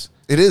 things.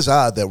 It is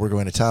odd that we're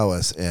going to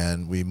Tawas,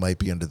 and we might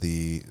be under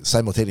the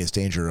simultaneous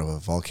danger of a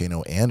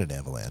volcano and an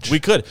avalanche.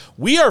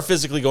 We are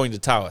physically going to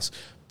Tawas,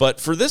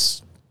 but for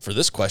this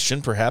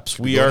question, perhaps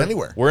going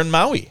anywhere. We're in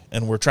Maui,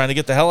 and we're trying to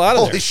get the hell out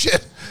of there. Holy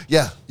shit!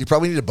 Yeah, you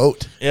probably need a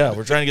boat. Yeah,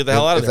 we're trying to get the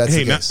hell out of If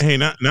there. that's the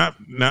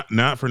case.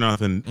 Not for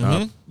nothing.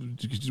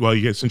 Well,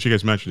 since you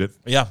guys mentioned it,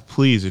 Yeah.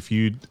 please, if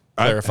you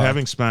Clarify.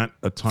 having spent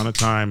a ton of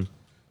time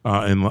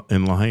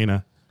in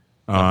Lahaina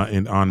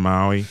and on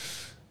Maui,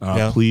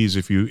 please,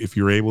 if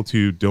you're able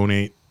to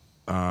donate,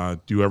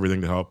 do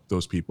everything to help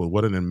those people.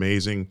 What an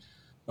amazing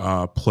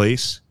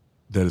place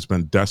that has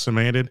been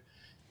decimated.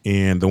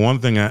 And the one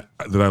thing that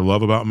I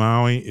love about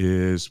Maui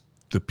is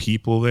the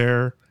people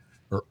there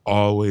are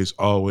always,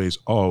 always,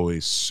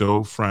 always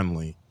so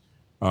friendly.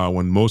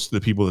 When most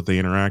of the people that they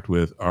interact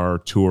with are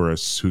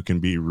tourists who can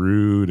be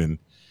rude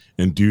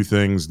and do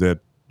things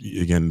that,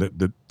 again,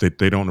 that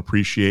they don't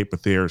appreciate,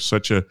 but they are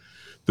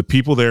the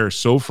people there are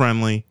so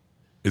friendly.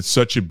 It's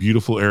such a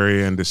beautiful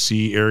area, and to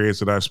see areas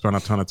that I've spent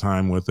a ton of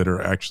time with that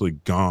are actually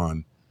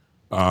gone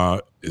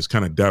is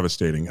kind of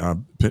devastating.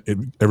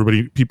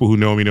 People who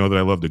know me know that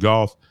I love to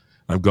golf.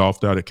 I've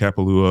golfed out at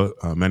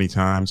Kapalua many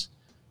times.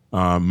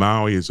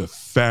 Maui is a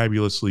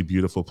fabulously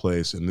beautiful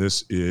place, and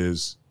this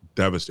is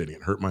devastating.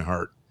 It hurt my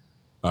heart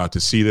to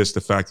see this.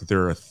 The fact that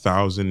there are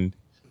 1,000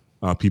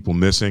 people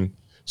missing.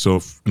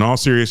 So, in all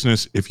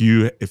seriousness, if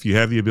you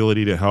have the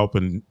ability to help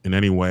in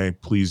any way,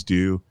 please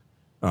do,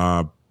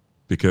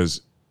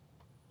 because,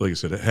 like I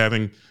said,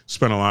 having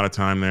spent a lot of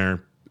time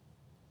there,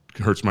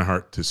 it hurts my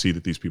heart to see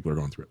that these people are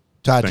going through it.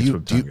 Todd, Thanks for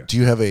the time, guys. do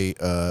you have a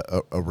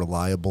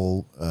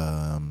reliable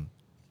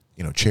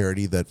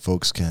charity that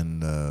folks can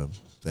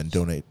then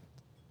donate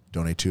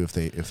donate to if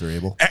they're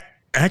able?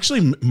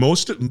 Actually,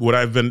 what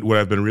I've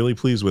been really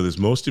pleased with is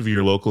most of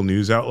your local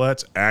news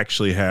outlets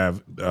actually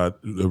have a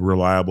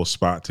reliable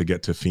spot to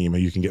get to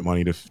FEMA. You can get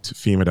money to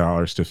FEMA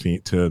dollars to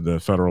the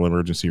Federal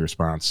Emergency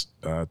Response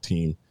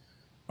Team.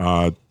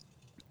 I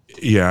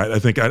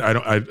think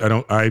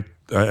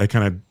I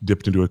kind of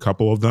dipped into a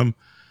couple of them,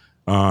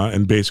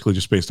 and basically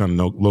just based on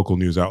local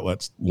news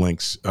outlets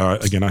links.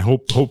 Again,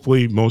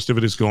 hopefully most of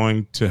it is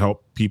going to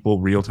help people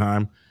real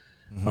time,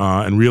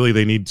 and really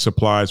they need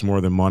supplies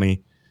more than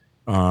money.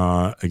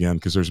 Again,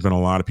 because there's been a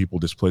lot of people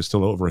displaced,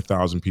 still over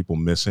 1,000 people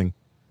missing.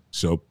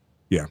 So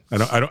yeah,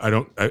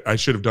 I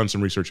should have done some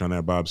research on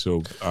that, Bob.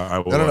 So I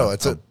will. No.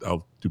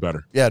 I'll do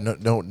better. Yeah,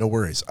 no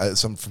worries.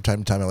 From time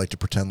to time, I like to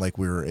pretend like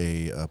we're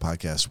a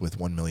podcast with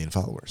 1 million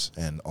followers,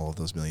 and all of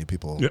those million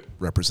people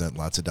represent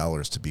lots of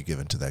dollars to be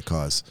given to that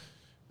cause.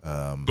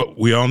 But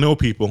we all know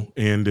people,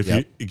 and if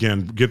you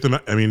again get them,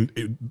 I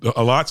mean,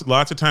 lots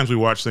of times we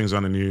watch things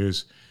on the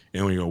news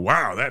and we go,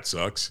 "Wow, that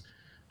sucks."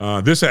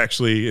 This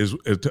actually is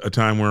a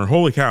time where,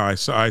 holy cow,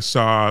 I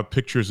saw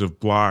pictures of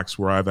blocks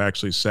where I've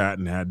actually sat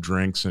and had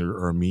drinks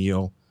or a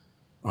meal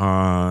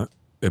at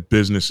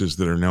businesses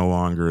that are no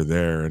longer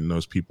there, and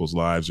those people's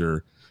lives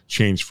are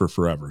changed for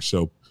forever.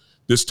 So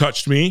this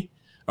touched me,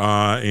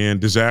 and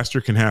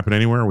disaster can happen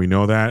anywhere. We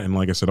know that. And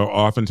like I said,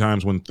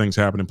 oftentimes when things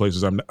happen in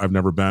places I've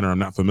never been or I'm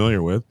not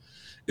familiar with,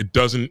 it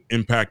doesn't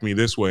impact me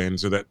this way. And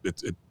so that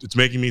it's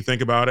making me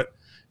think about it.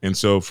 And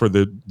so for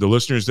the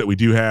listeners that we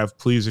do have,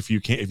 please, if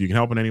you can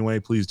help in any way,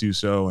 please do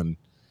so and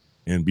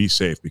be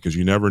safe, because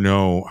you never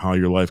know how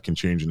your life can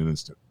change in an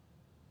instant.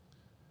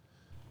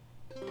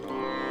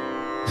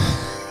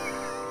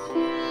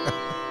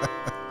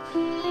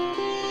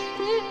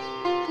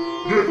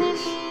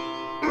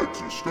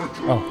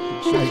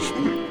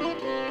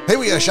 Hey,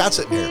 we got a shot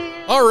sitting here.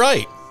 All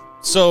right.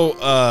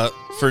 So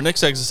for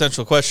Nick's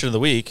existential question of the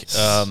week,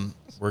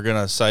 we're going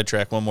to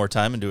sidetrack one more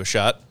time and do a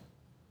shot.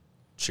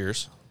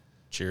 Cheers.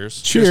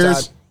 Cheers.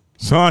 Cheers.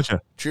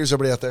 Sasha. Cheers,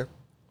 everybody out there.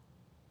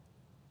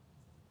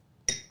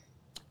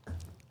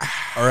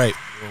 All right.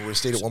 We'll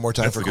state it one more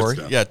time for Corey.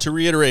 Yeah, to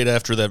reiterate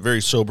after that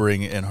very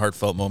sobering and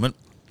heartfelt moment.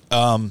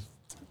 I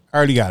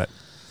already got it.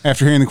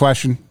 After hearing the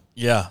question,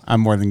 Yeah.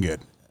 I'm more than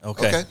good.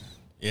 Okay.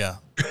 Yeah.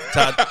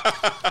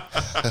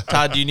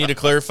 Todd, do you need a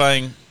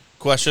clarifying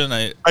question?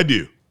 I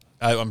do.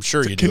 I'm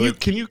sure you do.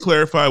 Can you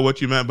clarify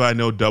what you meant by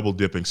no double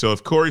dipping? So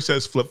if Corey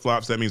says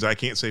flip-flops, that means I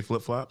can't say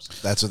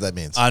flip-flops? That's what that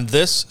means. On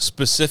this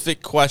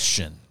specific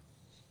question,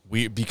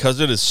 because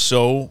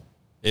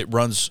it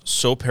runs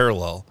so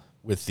parallel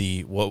with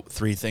what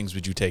 3 things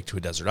would you take to a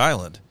desert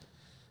island,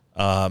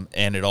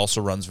 and it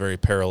also runs very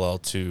parallel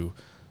to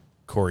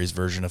Corey's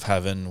version of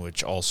heaven,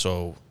 which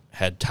also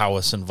had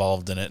Taoists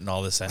involved in it and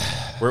all this.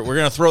 We're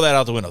going to throw that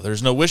out the window.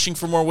 There's no wishing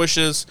for more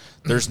wishes.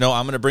 There's no,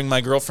 I'm going to bring my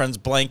girlfriend's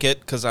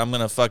blanket because I'm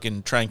going to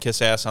fucking try and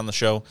kiss ass on the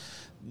show.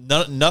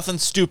 Nothing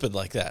stupid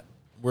like that.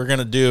 We're going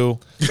to do...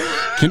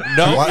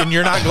 and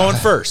you're not going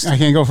first. I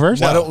can't go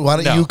first? Why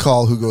don't you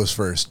call who goes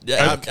first?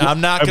 I'm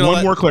not going to...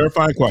 one more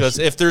clarifying question. Because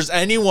if there's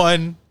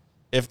anyone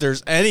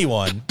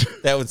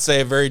that would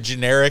say a very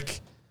generic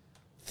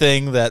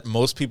thing that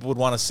most people would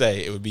want to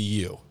say, it would be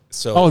you.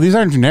 So these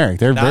aren't generic.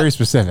 They're very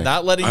specific.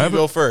 Not letting you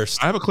go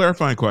first. I have a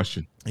clarifying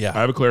question. Yeah.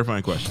 I have a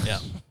clarifying question. Yeah.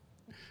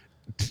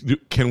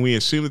 Can we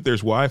assume that there's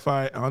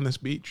Wi-Fi on this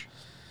beach?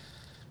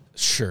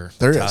 Sure.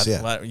 There Todd, is,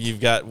 yeah. You've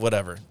got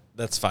whatever.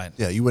 That's fine.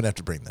 Yeah, you wouldn't have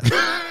to bring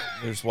that.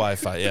 There's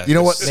Wi-Fi, yeah. You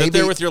know what? Sit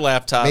there with your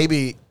laptop.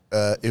 Maybe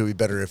it would be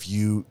better if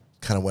you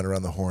kind of went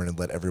around the horn and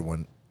let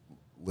everyone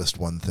list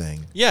one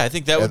thing. Yeah, I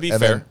think that would be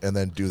fair. And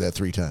then do that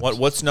 3 times.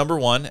 What's number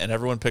 1? And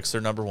everyone picks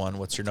their number 1.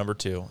 What's your number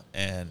 2?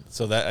 And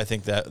so that I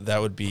think that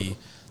would be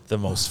the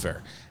most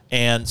fair.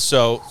 And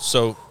so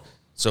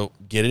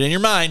get it in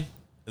your mind.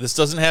 This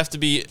doesn't have to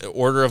be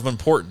order of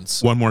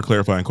importance. One more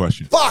clarifying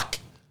question. Fuck!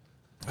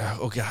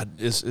 Oh God,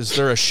 is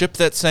there a ship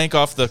that sank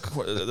off the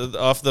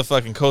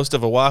fucking coast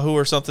of Oahu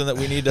or something that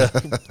we need to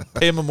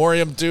pay a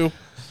memoriam to?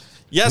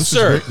 Yes,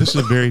 sir. This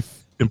is a very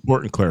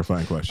important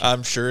clarifying question.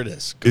 I'm sure it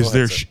is.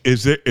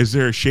 Is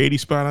there a shady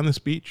spot on this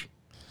beach?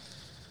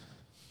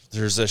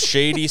 There's a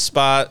shady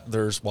spot.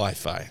 There's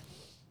Wi-Fi.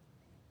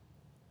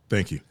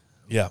 Thank you.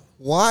 Yeah.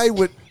 Why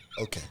would...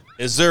 Okay.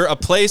 Is there a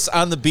place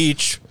on the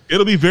beach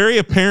It'll be very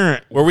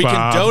apparent where we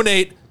Bob, can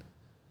donate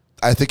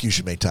I think you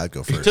should make Todd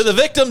go first. to the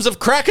victims of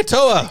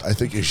Krakatoa? I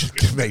think you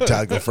should make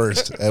Todd go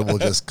first, and we'll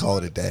just call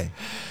it a day.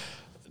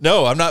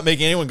 No, I'm not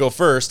making anyone go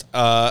first.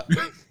 No,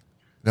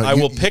 I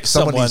will pick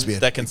someone needs to be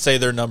that can say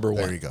they're number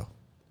 1. There you go.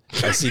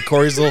 I see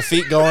Corey's little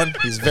feet going.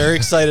 He's very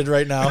excited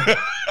right now.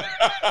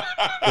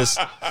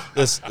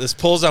 This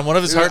pulls on one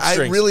of his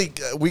heartstrings.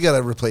 We got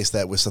to replace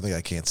that with something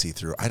I can't see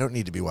through. I don't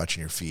need to be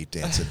watching your feet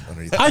dancing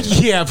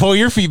underneath. Yeah, pull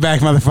your feet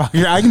back,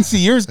 motherfucker. I can see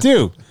yours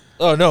too.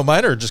 Oh, no,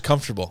 mine are just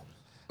comfortable.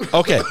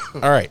 Okay,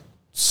 all right.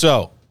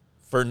 So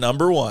for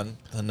number 1,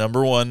 the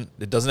number 1,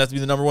 it doesn't have to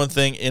be the number 1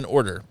 thing in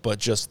order, but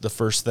just the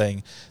first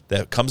thing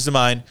that comes to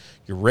mind.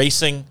 You're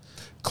racing.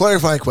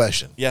 Clarifying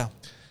question. Yeah.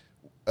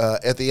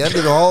 At the end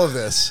of all of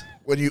this,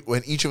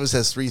 When each of us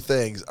has three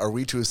things, are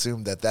we to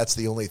assume that those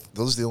are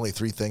the only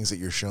three things that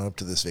you're showing up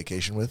to this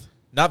vacation with?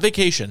 Not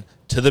vacation,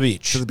 to the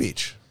beach. To the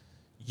beach.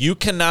 You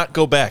cannot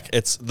go back.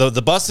 It's the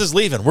bus is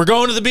leaving. We're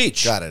going to the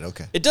beach. Got it.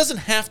 Okay. It doesn't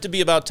have to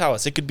be about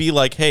Tawas. It could be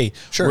like, hey,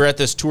 Sure. we're at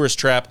this tourist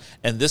trap,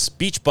 and this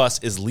beach bus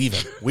is leaving.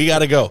 We got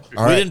to go. All We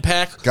right. didn't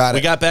pack. Got it.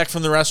 We got back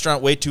from the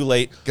restaurant way too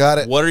late. Got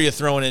it. What are you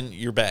throwing in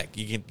your bag?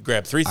 You can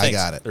grab three things.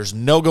 got it. There's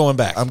no going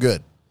back. I'm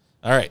good.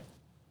 All right.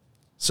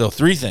 So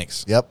 3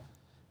 things. Yep.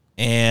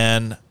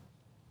 And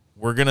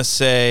we're going to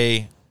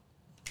say,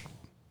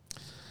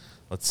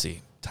 let's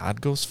see.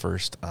 Todd goes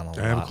first on a lot.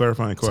 I have a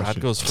clarifying question.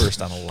 Todd goes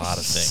first on a lot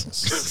of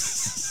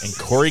things. And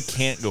Corey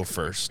can't go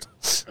first.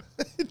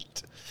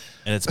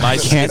 And it's my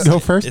Can't go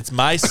first? It's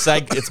my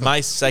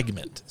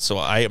segment. So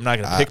I am not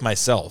going to pick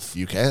myself.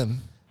 You can.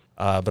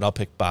 But I'll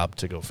pick Bob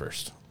to go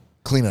first.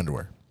 Clean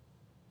underwear.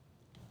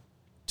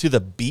 To the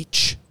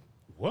beach.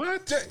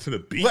 What? To the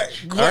beach?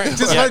 All right.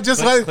 Just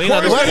Yeah. let Clean him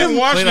underwear. let him Clean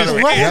let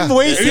underwear. him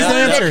waste his Yeah.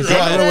 answers. No,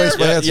 I'm going to waste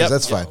my answers. Yep.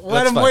 That's fine. Let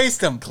That's him fine. waste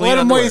them. Clean Let him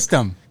underwear. waste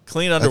them.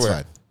 Clean underwear.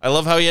 fine. I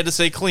love how he had to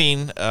say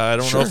clean. I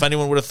don't know if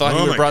anyone would have thought he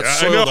Oh would my have brought God.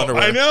 soiled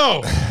underwear. I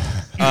know.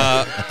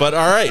 But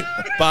all right.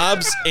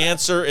 Bob's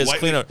answer is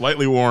clean underwear.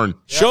 Lightly worn.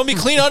 Show me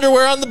clean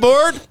underwear on the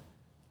board.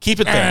 Keep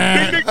it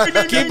there.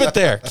 Keep it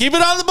there. Keep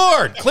it on the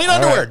board. Clean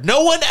underwear. right.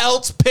 No one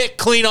else pick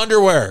clean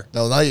underwear.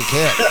 No, now you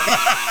can't.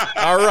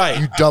 All right.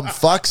 You dumb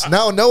fucks.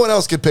 Now no one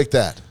else can pick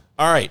that.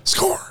 All right.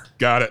 Score.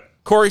 Got it.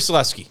 Corey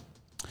Selesky.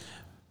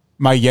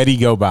 My Yeti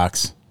Go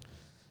box.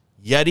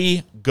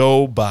 Yeti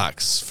Go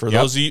box. For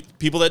Yep. those of you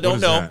people that don't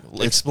is know,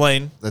 that?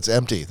 explain. That's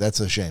empty.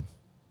 That's a shame.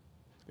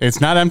 It's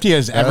not empty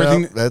as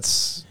everything,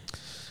 That's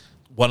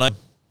One.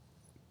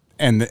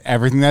 and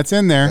everything that's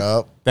in there.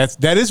 Nope.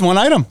 That is one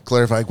item.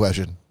 clarifying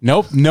question.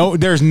 Nope. No,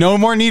 there's no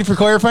more need for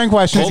clarifying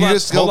questions. Hold You on,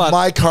 just go on.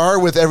 my car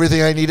with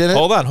everything I need in it.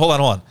 Hold on.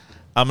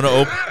 I'm going to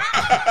open.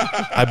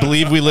 I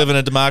believe we live in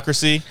a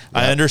democracy.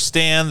 I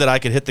understand that I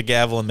could hit the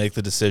gavel and make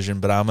the decision,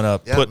 but I'm going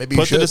to Yeah, put maybe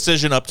you the should.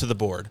 decision up to the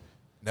board.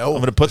 No,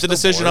 I'm going to put the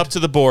there's no decision board. up to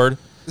the board.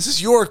 This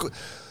is your.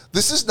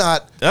 This is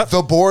not Yep.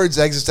 the board's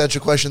existential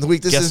question of the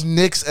week. This Guess- is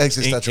Nick's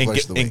existential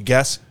question of the And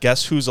week.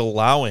 guess who's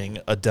allowing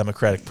a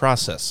democratic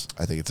process?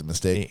 I think it's a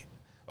mistake.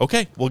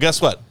 Okay, well,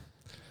 guess what?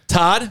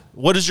 Todd,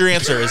 what is your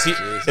answer?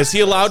 Is he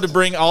allowed to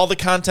bring all the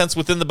contents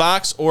within the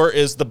box, or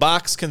is the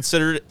box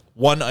considered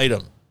one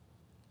item?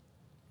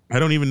 I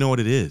don't even know what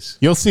it is.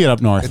 You'll see it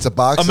up north. It's a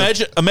box.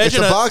 Imagine it's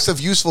a box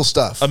of useful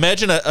stuff.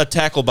 Imagine a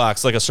tackle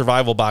box, like a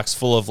survival box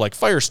full of like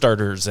fire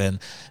starters and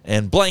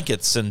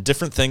blankets and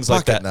different things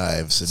like Pocket that.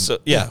 knives and So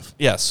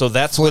yeah. So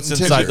that's Flint what's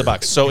and inside tinder. the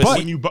box. So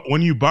When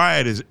you buy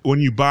it,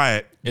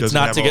 it's doesn't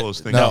not have to all get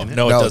those things. no, in it?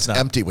 no, it No, does it's not.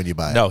 empty when you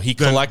buy it. No, he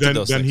collected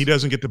those Then things. he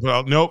doesn't get to put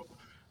out. Nope.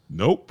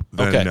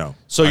 Then Okay. no.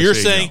 So I you're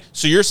say saying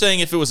no. you're saying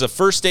if it was a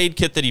first aid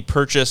kit that he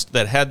purchased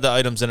that had the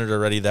items in it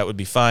already, that would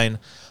be fine.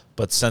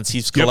 But since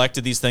he's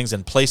collected these things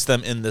and placed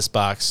them in this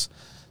box,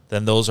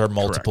 then those are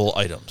multiple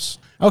items.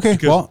 okay.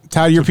 Well,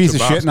 Todd, you're a piece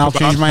of shit, and I'll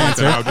change my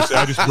answer. I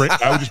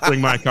would just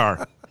bring my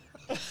car.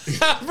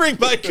 Bring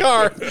my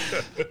car.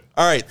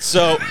 All right.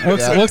 So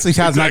Looks like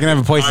Todd's not going to have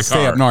a place My to stay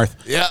car. up north.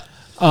 Yeah.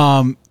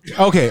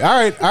 Okay.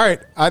 All right.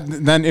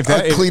 Then if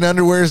that, Clean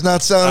underwear is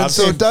not sounding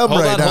so dumb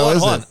hold right on, now, is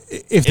hold on.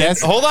 it? if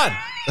that's Hold on.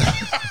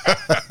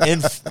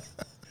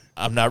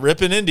 I'm not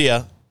ripping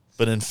India,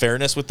 but in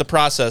fairness with the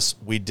process,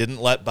 we didn't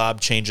let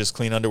Bob change his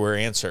clean underwear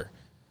answer.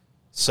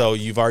 So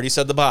you've already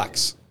said the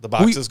box. The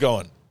box is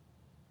going.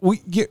 we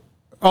get.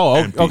 Oh,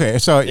 Empty. okay.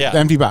 So Yeah.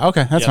 empty box.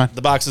 Okay, that's Yeah, fine.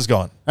 the box is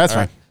going. That's All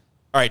right. fine.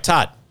 All right,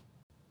 Todd.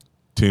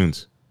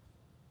 Tunes.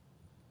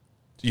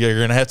 You're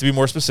going to have to be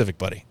more specific,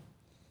 buddy.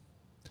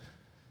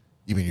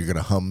 You mean you're going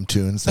to hum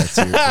tunes? That's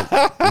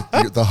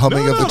the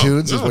humming of the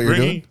tunes is what you're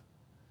doing?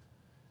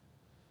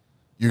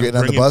 You're getting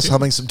on the bringing bus tunes.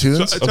 humming some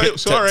tunes?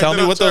 Tell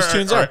me what those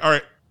tunes are. All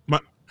right.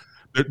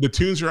 The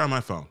tunes are on my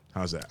phone.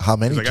 How's that? How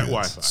many 'Cause I got tunes?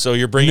 Wi-Fi. So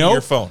you're bringing Nope.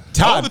 your phone. All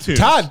Todd, the tunes.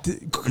 Todd,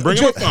 Bring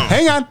him a phone.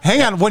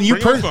 Hang on. When you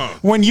Bring him a phone.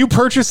 when you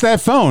purchased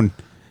that phone,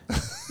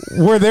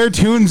 were there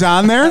tunes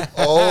on there?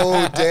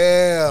 Oh,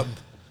 damn.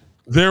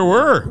 There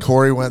were.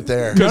 Corey went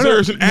there. Because No,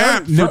 there's an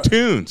app no. for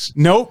tunes.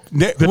 Nope.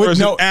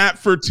 There's an app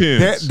for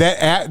tunes.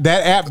 That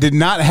app did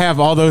not have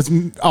all those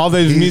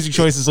music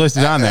choices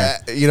listed on there.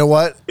 You know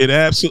what? It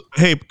absolutely.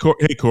 Hey,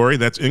 Corey,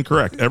 that's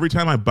incorrect. Every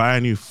time I buy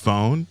a new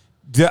phone,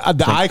 The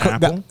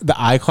Apple?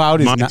 iCloud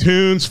is my not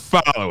tunes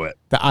follow it.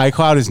 the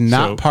iCloud is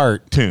not So,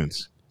 part.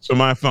 tunes. So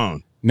my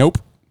phone. Nope.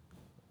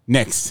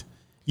 Next.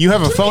 You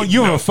have a phone.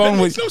 You have a phone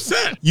that with. makes no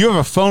sense. You have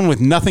a phone with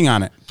nothing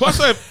on it. Plus,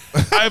 I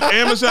have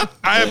Amazon.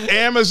 I have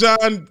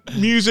Amazon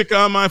Music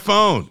on my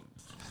phone,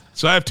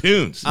 so I have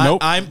tunes. Nope.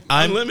 I'm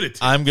Unlimited.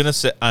 I'm going to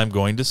say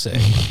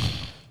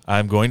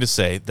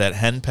that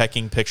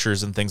henpecking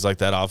pictures and things like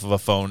that off of a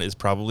phone is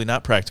probably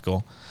not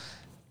practical.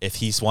 If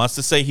he wants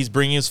to say he's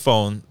bringing his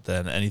phone,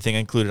 then anything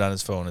included on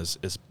his phone is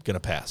going to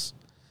pass.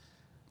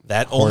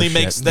 That only Horseshit.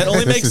 makes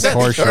This is sense.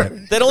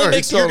 horseshit. That only Sorry,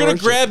 makes you're going horseshit.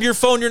 to grab your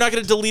phone. You're not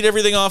going to delete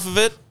everything off of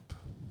it.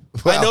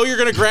 Well, I know you're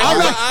gonna grab. I'm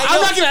your- not, I I'm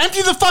know- not going to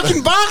empty the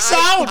fucking box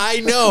out. I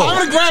know. I'm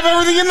going to grab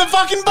everything in the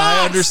fucking box.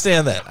 I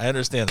understand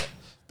that.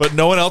 But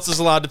no one else is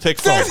allowed to pick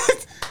phone.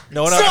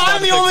 No one So else. is allowed I'm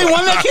to the pick only phone.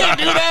 one that can't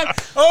do that?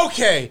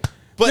 Okay.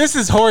 But- this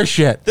is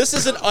horseshit. This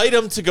is an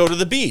item to go to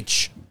the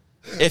beach.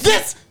 If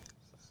This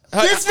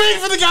made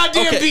for the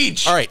goddamn Okay.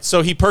 beach. All right,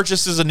 so he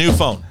purchases a new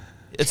phone.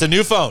 It's a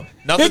new phone.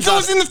 Nothing. It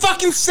goes in the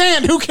fucking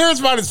sand. Who cares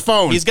about his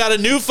phone? He's got a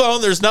new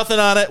phone. There's nothing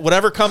on it.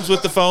 Whatever comes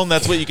with the phone,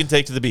 that's what you can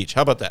take to the beach.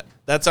 How about that?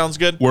 That sounds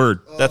good. Word.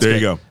 That's there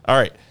good. you go. All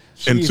right.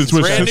 And since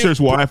Randy- there's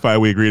Wi-Fi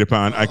we agreed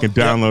upon, I can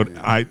download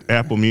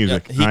Apple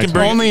Music. He can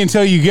bring- Only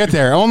until you get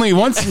there. Only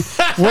once.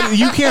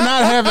 You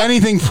cannot have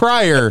anything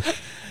prior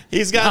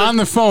He's got on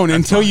the phone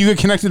until you get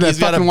connected to that he's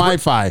got fucking a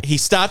Wi-Fi. He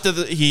stopped at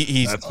the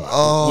he's That's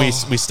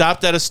fine. we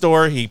stopped at a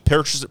store. He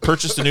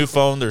purchased a new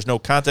phone. There's no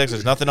contacts.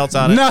 There's nothing else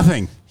on it.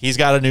 Nothing. He's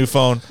got a new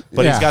phone,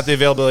 but Yeah. he's got the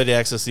availability to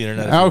access the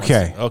internet. if he wants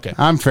Okay. to. Okay.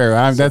 I'm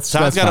fair. That's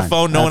Todd's got fine. a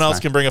phone. No one That's else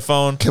fine. can bring a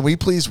phone. Can we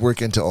please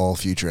work into all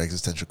future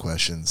existential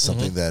questions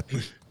something that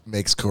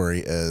makes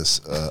Corey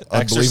as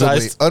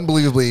Exercised.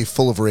 unbelievably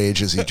full of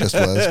rage as he just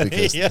was?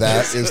 Because Yes.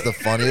 that is the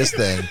funniest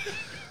thing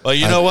Well,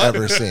 you know I've what?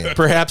 ever seen.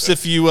 Perhaps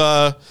if you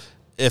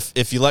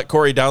if you let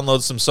Corey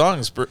download some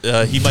songs,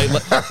 he might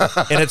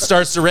and it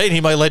starts to rain,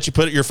 he might let you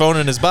put your phone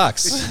in his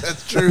box.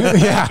 That's true.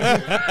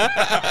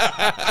 Yeah.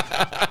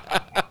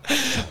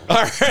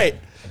 All right.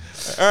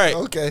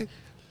 Okay.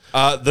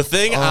 The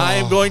thing I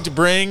am going to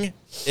bring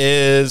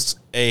is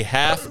a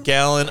half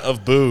gallon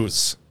of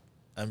booze.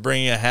 I'm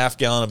bringing a half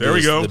gallon of There we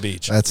booze go. to the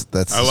beach. That's the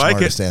I like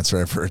smartest it. answer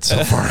I've heard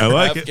so far. I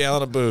like half it.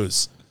 gallon of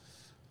booze.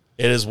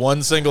 It is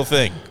one single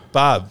thing.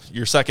 Bob,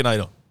 your second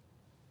item.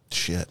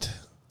 Shit.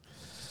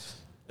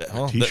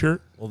 Well,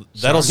 T-shirt.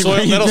 that'll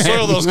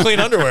soil those clean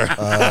underwear.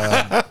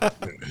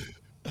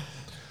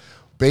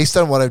 Based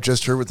on what I've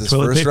just heard with this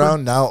Toilet first paper?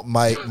 round, now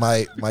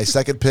my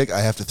second pick I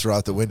have to throw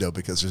out the window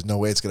because there's no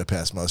way it's going to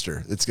pass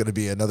muster. It's going to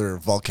be another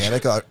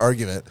volcanic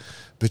argument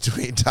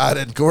between Todd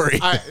and Corey.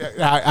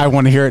 I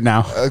want to hear it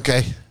now.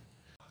 Okay.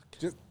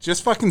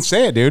 Just fucking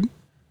say it, dude.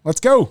 Let's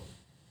go.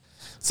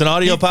 It's an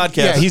audio podcast.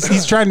 Yeah,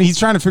 he's trying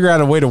to figure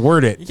out a way to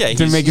word it. Yeah, to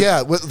he's- make it.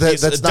 Yeah, well,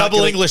 He's that's a not double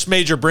gonna- English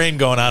major brain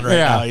going on right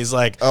Yeah. now. He's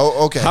like,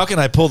 Oh, okay. how can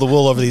I pull the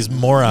wool over these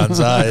morons'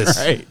 eyes?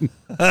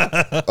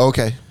 Right.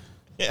 Okay.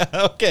 Yeah,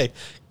 okay.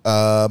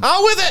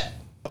 Out with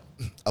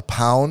it. A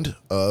pound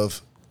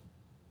of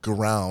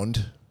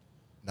ground,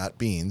 not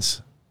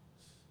beans,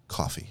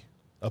 coffee.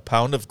 A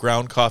pound of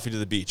ground coffee to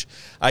the beach.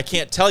 I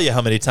can't tell you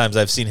how many times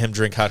I've seen him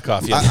drink hot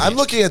coffee. On the I'm beach.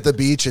 looking at the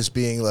beach as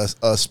being us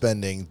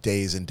spending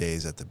days and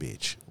days at the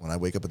beach. When I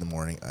wake up in the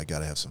morning, I got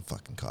to have some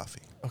fucking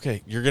coffee.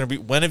 Okay, you're gonna be.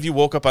 When have you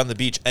woke up on the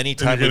beach?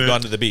 Anytime you're we've gonna-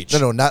 gone to the beach.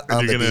 No, not And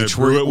on the you're gonna beach.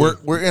 brew it We're,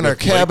 with- we're in our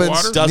with lake cabins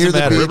water? Doesn't near the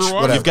matter. beach. River water?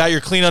 Whatever. You've got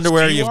your clean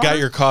underwear. Sea You've got water?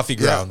 your coffee Yeah,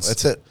 grounds.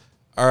 that's it.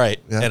 All right,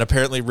 Yeah. and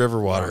apparently river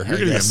water. You're I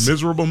gonna be a guess.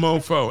 miserable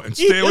mofo and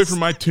stay away Yes. from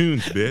my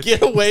tunes, bitch.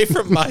 Get away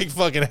from my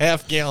fucking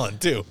half gallon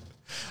too.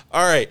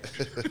 All right,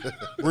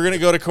 we're gonna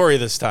go to Corey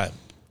this time.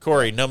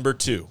 Corey, number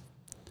 2.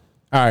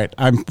 All right.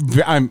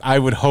 I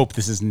would hope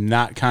this is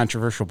not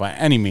controversial by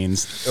any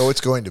means. Oh,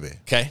 it's going to be.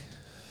 Okay.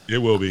 It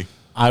will be.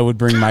 I would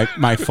bring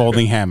my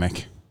folding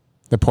hammock,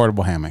 the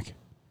portable hammock.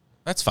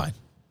 That's fine.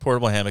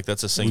 Portable hammock.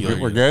 That's a singular.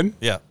 We're unit. good?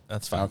 Yeah,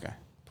 that's fine. Okay.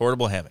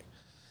 Portable hammock.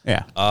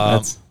 Yeah. All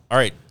that's,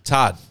 right,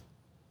 Todd.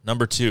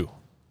 Number 2,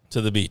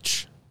 to the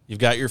beach. You've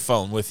got your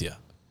phone with you.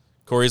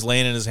 Corey's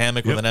laying in his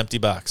hammock with Yep. an empty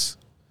box.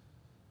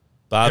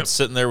 Bob's Yep.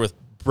 sitting there with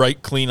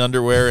bright, clean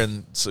underwear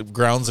and some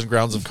grounds and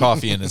grounds of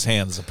coffee in his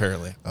hands.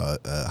 Apparently,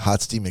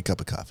 Hot steaming cup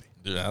of coffee.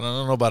 Dude, I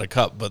don't know about a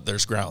cup, but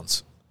there's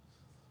grounds.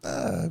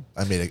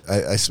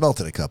 I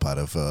smelted a cup out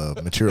of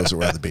materials that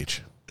were on the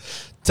beach.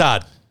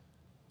 Todd.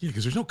 Yeah,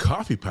 because there's no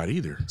coffee pot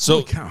either. So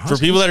Holy cow, for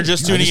people that are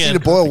just I tuning just in, need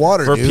to boil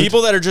water, for dude.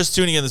 people that are just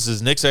tuning in, this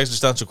is Nick's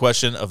existential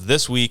question of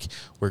this week.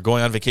 We're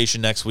going on vacation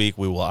next week.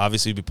 We will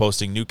obviously be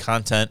posting new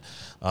content,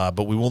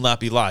 but we will not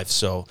be live.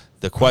 So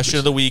the question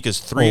of the week is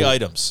 3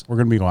 items. we're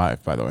going to be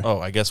live, by the way. Oh,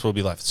 I guess we'll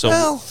be live. So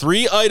Well-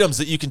 3 items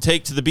that you can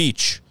take to the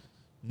beach.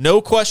 No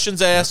questions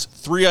asked.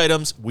 3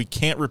 items. We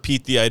can't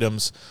repeat the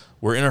items.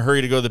 We're in a hurry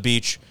to go to the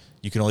beach.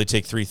 You can only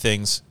take 3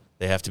 things.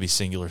 They have to be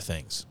singular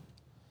things.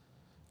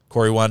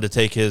 Corey wanted to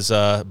take his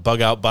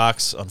bug out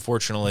box.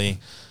 Unfortunately,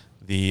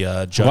 the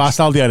judge Lost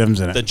all the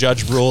items in it. the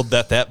judge ruled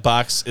that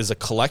box is a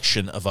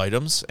collection of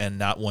items and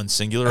not one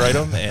singular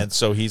item, and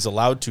so he's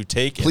allowed to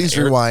take. Please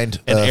rewind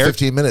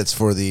 15 minutes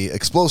for the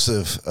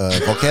explosive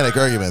volcanic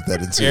argument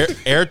that ensued.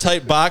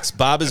 Airtight box.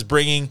 Bob is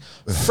bringing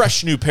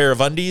fresh new pair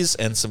of undies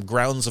and some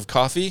grounds of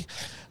coffee.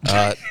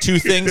 2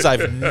 things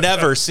I've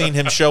never seen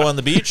him show on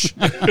the beach.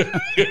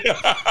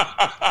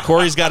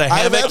 Corey's got a I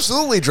have hammock.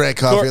 absolutely drank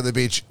coffee on the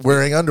beach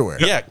wearing underwear.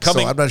 Yeah,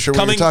 coming. So I'm not sure what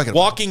coming, you're talking about.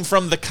 Walking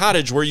from the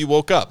cottage where you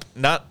woke up,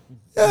 not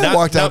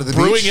walked out to the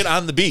brewing beach. it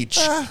on the beach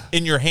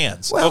in your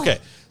hands. well. Okay,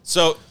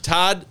 so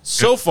Todd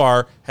so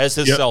far has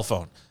his Yep. cell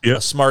phone. Yep.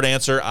 A smart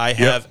answer. I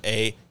have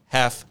a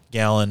half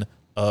gallon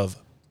of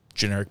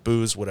generic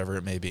booze, whatever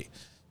it may be.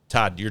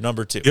 Todd, you're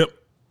number 2. Yep.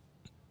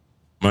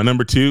 My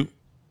number 2,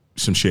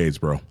 some shades,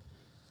 bro.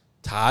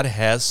 Todd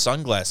has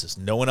sunglasses.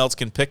 No one else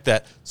can pick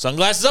that.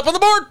 Sunglasses up on the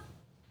board.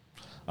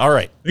 All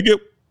right. Thank you.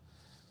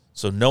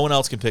 So no one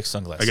else can pick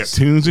sunglasses. I got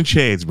tunes and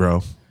shades,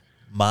 bro.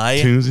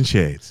 Tunes and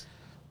shades.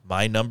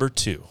 My number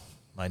two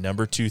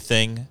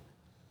thing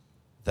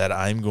that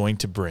I'm going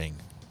to bring,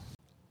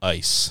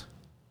 ice.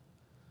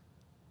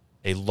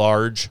 A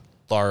large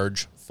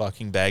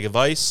fucking bag of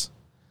ice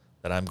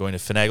that I'm going to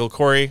finagle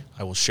Corey.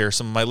 I will share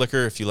some of my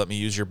liquor if you let me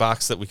use your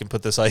box that we can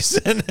put this ice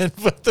in and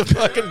put the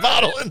fucking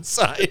bottle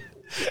inside.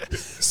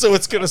 So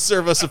it's going to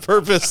serve us a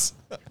purpose.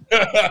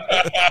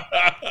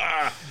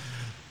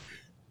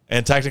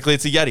 And technically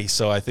it's a Yeti,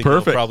 so I think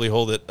it'll probably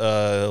hold it,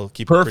 it'll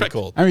keep it pretty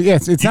cold. I mean,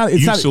 yes,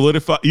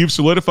 You've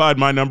solidified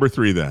my number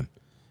 3 then.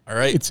 All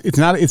right. It's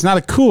not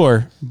a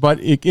cooler, but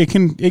it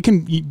can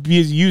be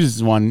used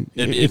as one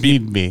if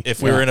need be.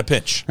 If we were in a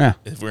pinch. Yeah.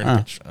 If we're in a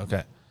pinch.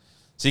 Okay.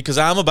 See, because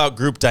I'm about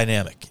group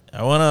dynamic.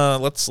 I wanna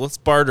let's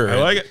barter. I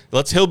like it.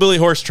 Let's hillbilly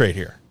horse trade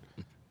here.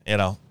 You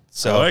know.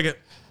 So I like it.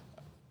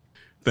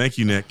 Thank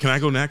you, Nick. Can I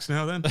go next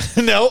now then?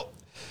 No.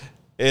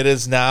 It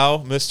is now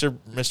Mr.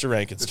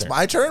 Rankin's It's turn.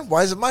 my turn?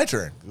 Why is it my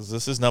turn? Because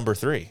this is number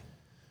 3.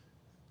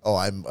 Oh,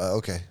 I'm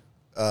okay.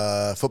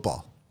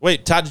 Football.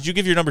 Wait, Todd, did you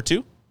give your number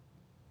 2?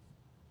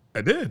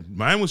 I did.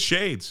 Mine was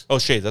shades. Oh,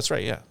 shades. That's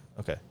right. Yeah.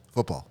 Okay.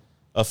 Football.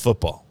 A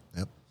football.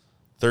 Yep.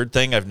 Third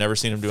thing I've never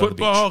seen him do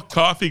Football, on the beach.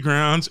 coffee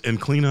grounds, and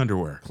clean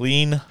underwear.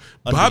 Clean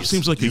Bob undies.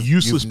 seems like a You've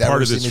useless never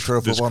part of seen this, me throw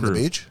a this football on the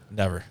crew. beach?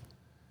 Never.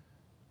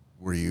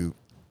 Were you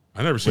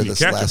I never seen with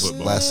you us catch a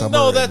football. last summer?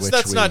 No, in that's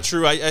which not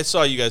true. I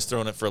saw you guys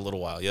throwing it for a little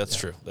while. Yeah, that's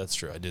true. That's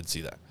true. I did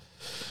see that.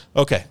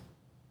 Okay.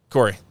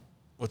 Corey,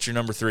 what's your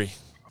number 3?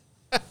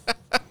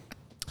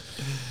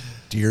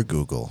 Dear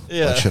Google,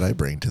 Yeah. what should I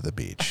bring to the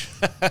beach?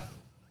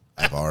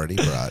 I've already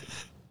brought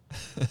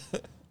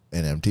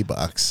an empty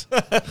box.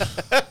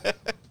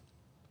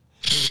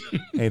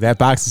 Hey, that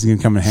box is going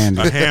to come in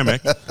handy. A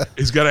hammock.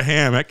 He's got a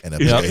hammock. And a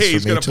He's, place hey, for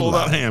he's me got a to pulled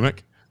out lie.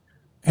 hammock.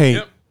 Hey,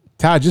 Yep.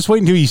 Todd, just wait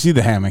until you see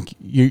the hammock.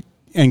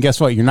 And guess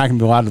what? You're not going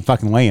to be allowed to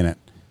fucking lay in it.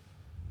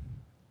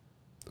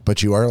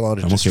 But you are allowed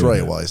to I'm okay destroy with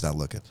it that. while he's not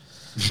looking.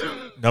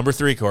 Number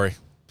 3, Corey.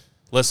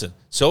 Listen,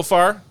 so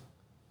far,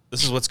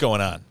 this is what's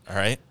going on, all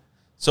right?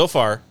 So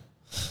far,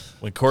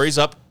 when Corey's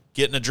up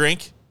getting a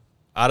drink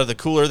out of the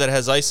cooler that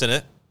has ice in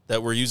it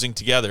that we're using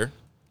together,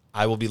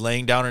 I will be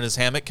laying down in his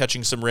hammock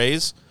catching some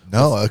rays.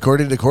 No,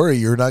 according to Corey,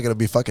 you're not going to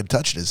be fucking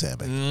touching his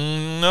hammock.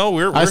 No,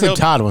 we're I said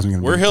Todd wasn't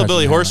going to be We're touching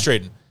hillbilly the horse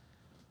hammock. trading.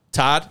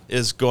 Todd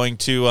is going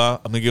to, I'm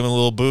going to give him a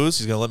little booze.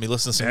 He's going to let me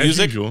listen to some As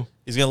music. usual.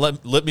 He's going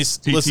to let me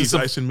listen to TT's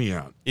some. icing me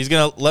out. He's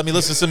going to let me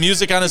listen to some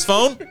music on his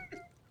phone.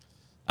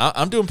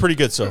 I'm doing pretty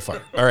good so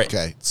far. All right.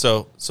 Okay.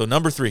 So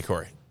number 3,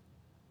 Corey.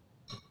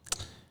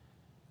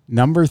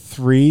 Number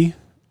 3,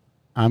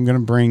 I'm going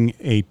to bring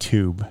a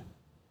tube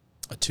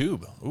A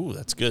tube. Ooh,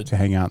 that's good. to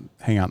hang out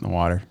in the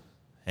water.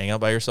 Hang out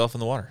by yourself in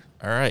the water.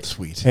 All right.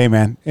 Sweet. Hey,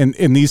 man,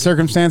 in these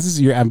circumstances,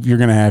 you're going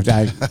to have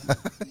to.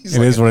 It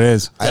is what it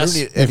is. I don't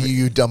need any of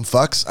you dumb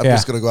fucks. I'm Yeah.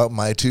 just going to go out in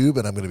my tube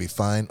and I'm going to be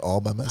fine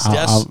all by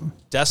myself.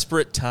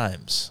 Desperate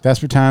times.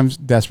 Desperate times,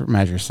 desperate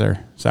measures,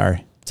 sir.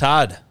 Sorry.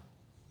 Todd,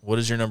 what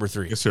is your number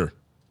 3? Yes, sir.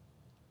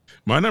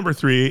 My number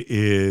 3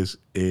 is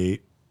a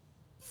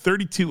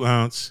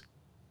 32-ounce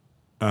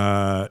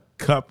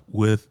cup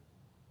with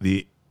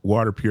the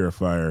water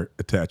purifier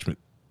attachment.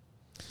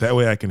 That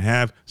way I can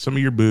have some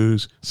of your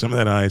booze, some of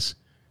that ice,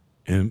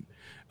 and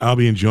I'll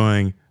be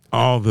enjoying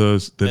all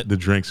those the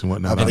drinks and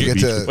whatnot. I'm going to on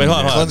the get beach to with Wait, you.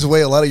 hold on. cleanse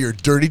away a lot of your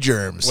dirty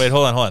germs. Wait,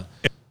 hold on.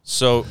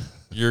 So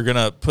you're going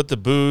to put the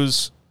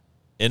booze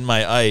in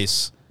my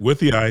ice, with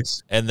the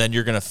ice. and then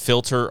you're going to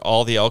filter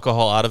all the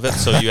alcohol out of it,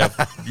 so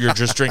you're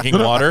just drinking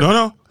water?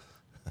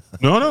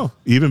 No.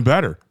 Even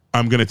better.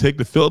 I'm going to take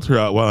the filter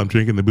out while I'm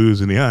drinking the booze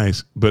and the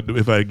ice. But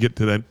if I get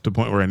to the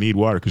point where I need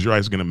water, because your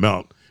ice is going to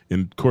melt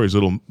in Corey's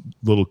little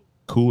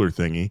cooler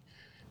thingy,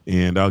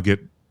 and I'll get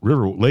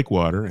lake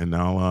water and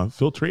I'll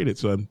filtrate it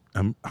so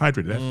I'm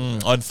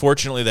hydrated.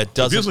 Unfortunately, that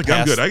doesn't feels like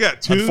pass. I'm good. I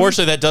got 2.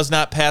 Unfortunately, that does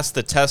not pass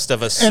the test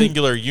of a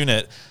singular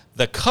unit.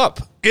 The cup.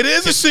 It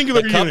is a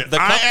singular The cup, unit. the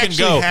cup I can actually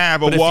go.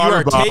 have But a if you water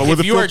are bottle with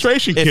a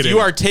filtration kit If in you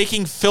it. are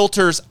taking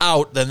filters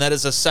out, then that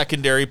is a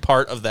secondary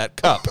part of that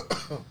cup.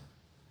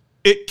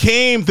 It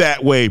came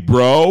that way,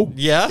 bro.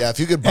 Yeah? Yeah, if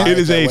you could buy It it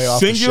is that a way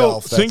off the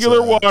shelf, that's,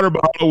 singular water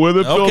bottle with a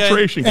Okay.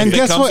 filtration And If kit. it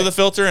guess comes what? with a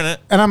filter in it.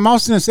 And I'm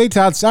also going to say,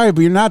 Todd, sorry,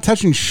 but you're not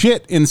touching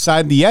shit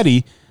inside the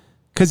Yeti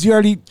because you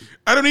already.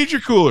 I don't need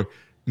your cooler.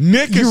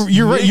 Nick is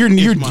You're right.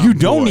 Nick is my You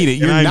don't boy, need it.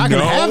 You're and I not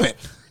going to know have it.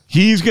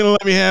 He's going to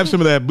let me have some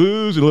of that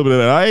booze and a little bit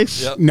of that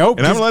ice. Yep. Nope.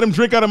 And I'm going to let him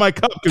drink out of my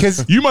cup because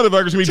 'Cause- you motherfuckers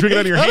going to be drinking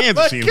out of your hands,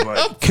 it seems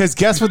like. Because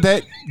guess what?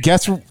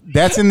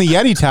 That's in the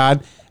Yeti,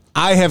 Todd.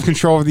 I have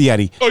control of the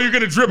Yeti. Oh, you're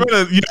going to drip out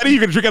of the Yeti? You're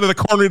going to drink out of the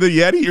corner of the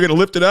Yeti? You're going to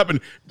lift it up and...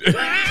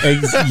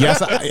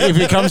 Yes, if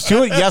it comes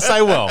to it, yes,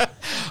 I will.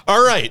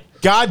 All right.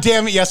 God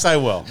damn it, yes, I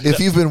will. If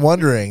you've been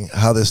wondering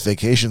how this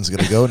vacation's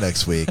going to go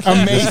next week,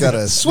 Amazing. just got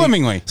a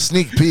Swimmingly.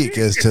 sneak peek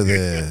as to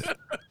the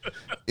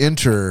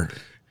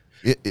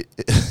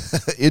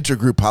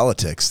intergroup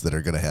politics that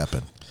are going to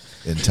happen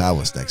in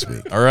Tawas next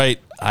week. All right.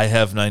 I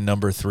have my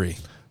number 3.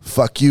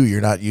 Fuck you,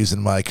 you're not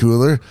using my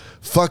cooler.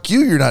 Fuck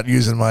you, you're not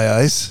using my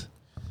ice.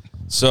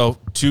 So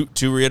to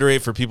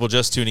reiterate for people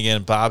just tuning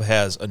in, Bob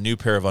has a new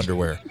pair of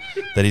underwear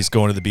that he's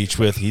going to the beach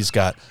with. He's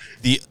got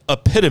the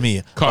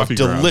epitome Coffee of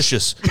grounds.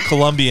 delicious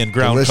Colombian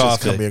ground Delicious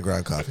coffee. Colombian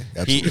ground coffee.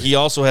 Absolutely. He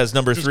also has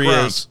number Just 3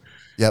 grounds. is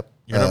Yep.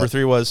 your number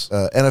 3 was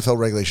NFL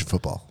regulation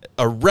football.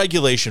 a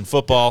regulation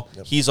football.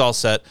 He's all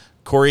set.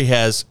 Corey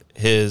has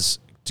his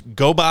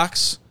go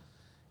box.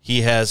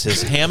 He has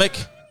his hammock.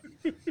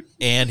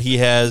 And he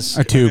has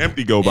A tube.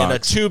 Empty go and a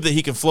box. tube that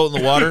he can float in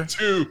the water.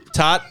 Tube.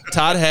 Todd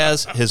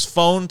has his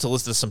phone to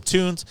listen to some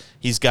tunes.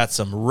 He's got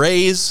some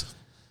rays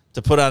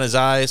to put on his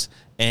eyes,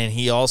 and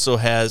he also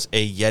has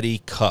a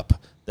Yeti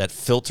cup that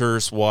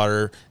filters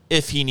water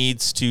if he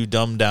needs to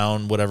dumb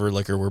down whatever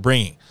liquor we're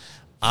bringing.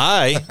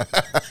 I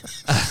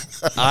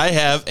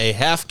have a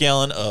half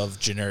gallon of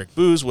generic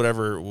booze,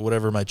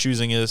 whatever my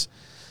choosing is.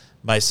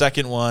 My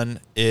second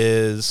one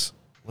is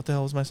what the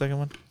hell was my second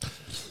one?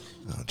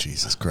 Oh,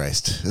 Jesus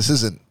Christ. This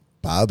isn't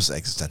Bob's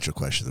existential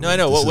question. No, I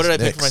know. This What is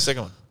did I pick for my Nick's.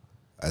 second one?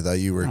 I thought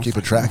you were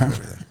keeping track of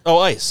everything. Oh,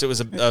 ice. It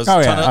was a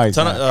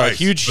ice,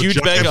 huge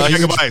A bag of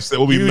giant ice. that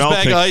will be Huge melting.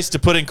 bag of ice to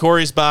put in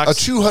Corey's A box.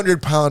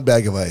 200-pound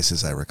bag of ice,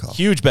 as I recall.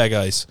 Huge bag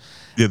of ice.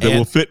 Yeah, that And-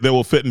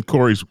 will fit in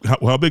Corey's.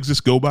 How big's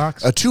this go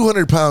box? A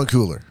 200-pound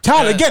cooler.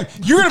 Todd, again,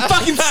 you're going to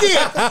fucking see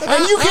it,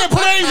 and you can't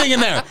put anything in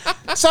there.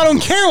 So I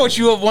don't care what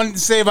you want to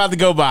say about the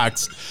go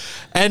box.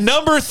 And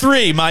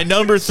my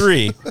number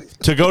three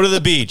to go to the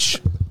beach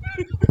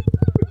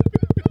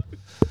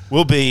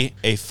will be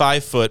a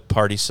 5-foot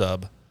party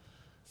sub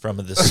from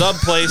the sub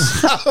place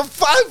A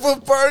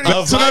 5-foot party. of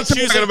That's what my I'm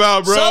talking choosing.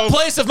 about, bro. Sub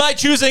place of my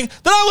choosing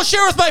that I will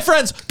share with my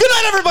friends. Good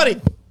night,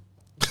 everybody.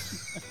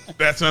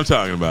 That's what I'm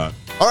talking about.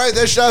 All right,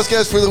 that's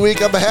Schnozcast for the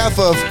week. On behalf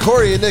of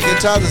Corey and Nick and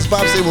Todd, this is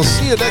Bob saying we'll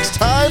see you next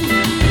time.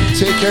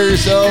 Take care of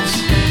yourselves.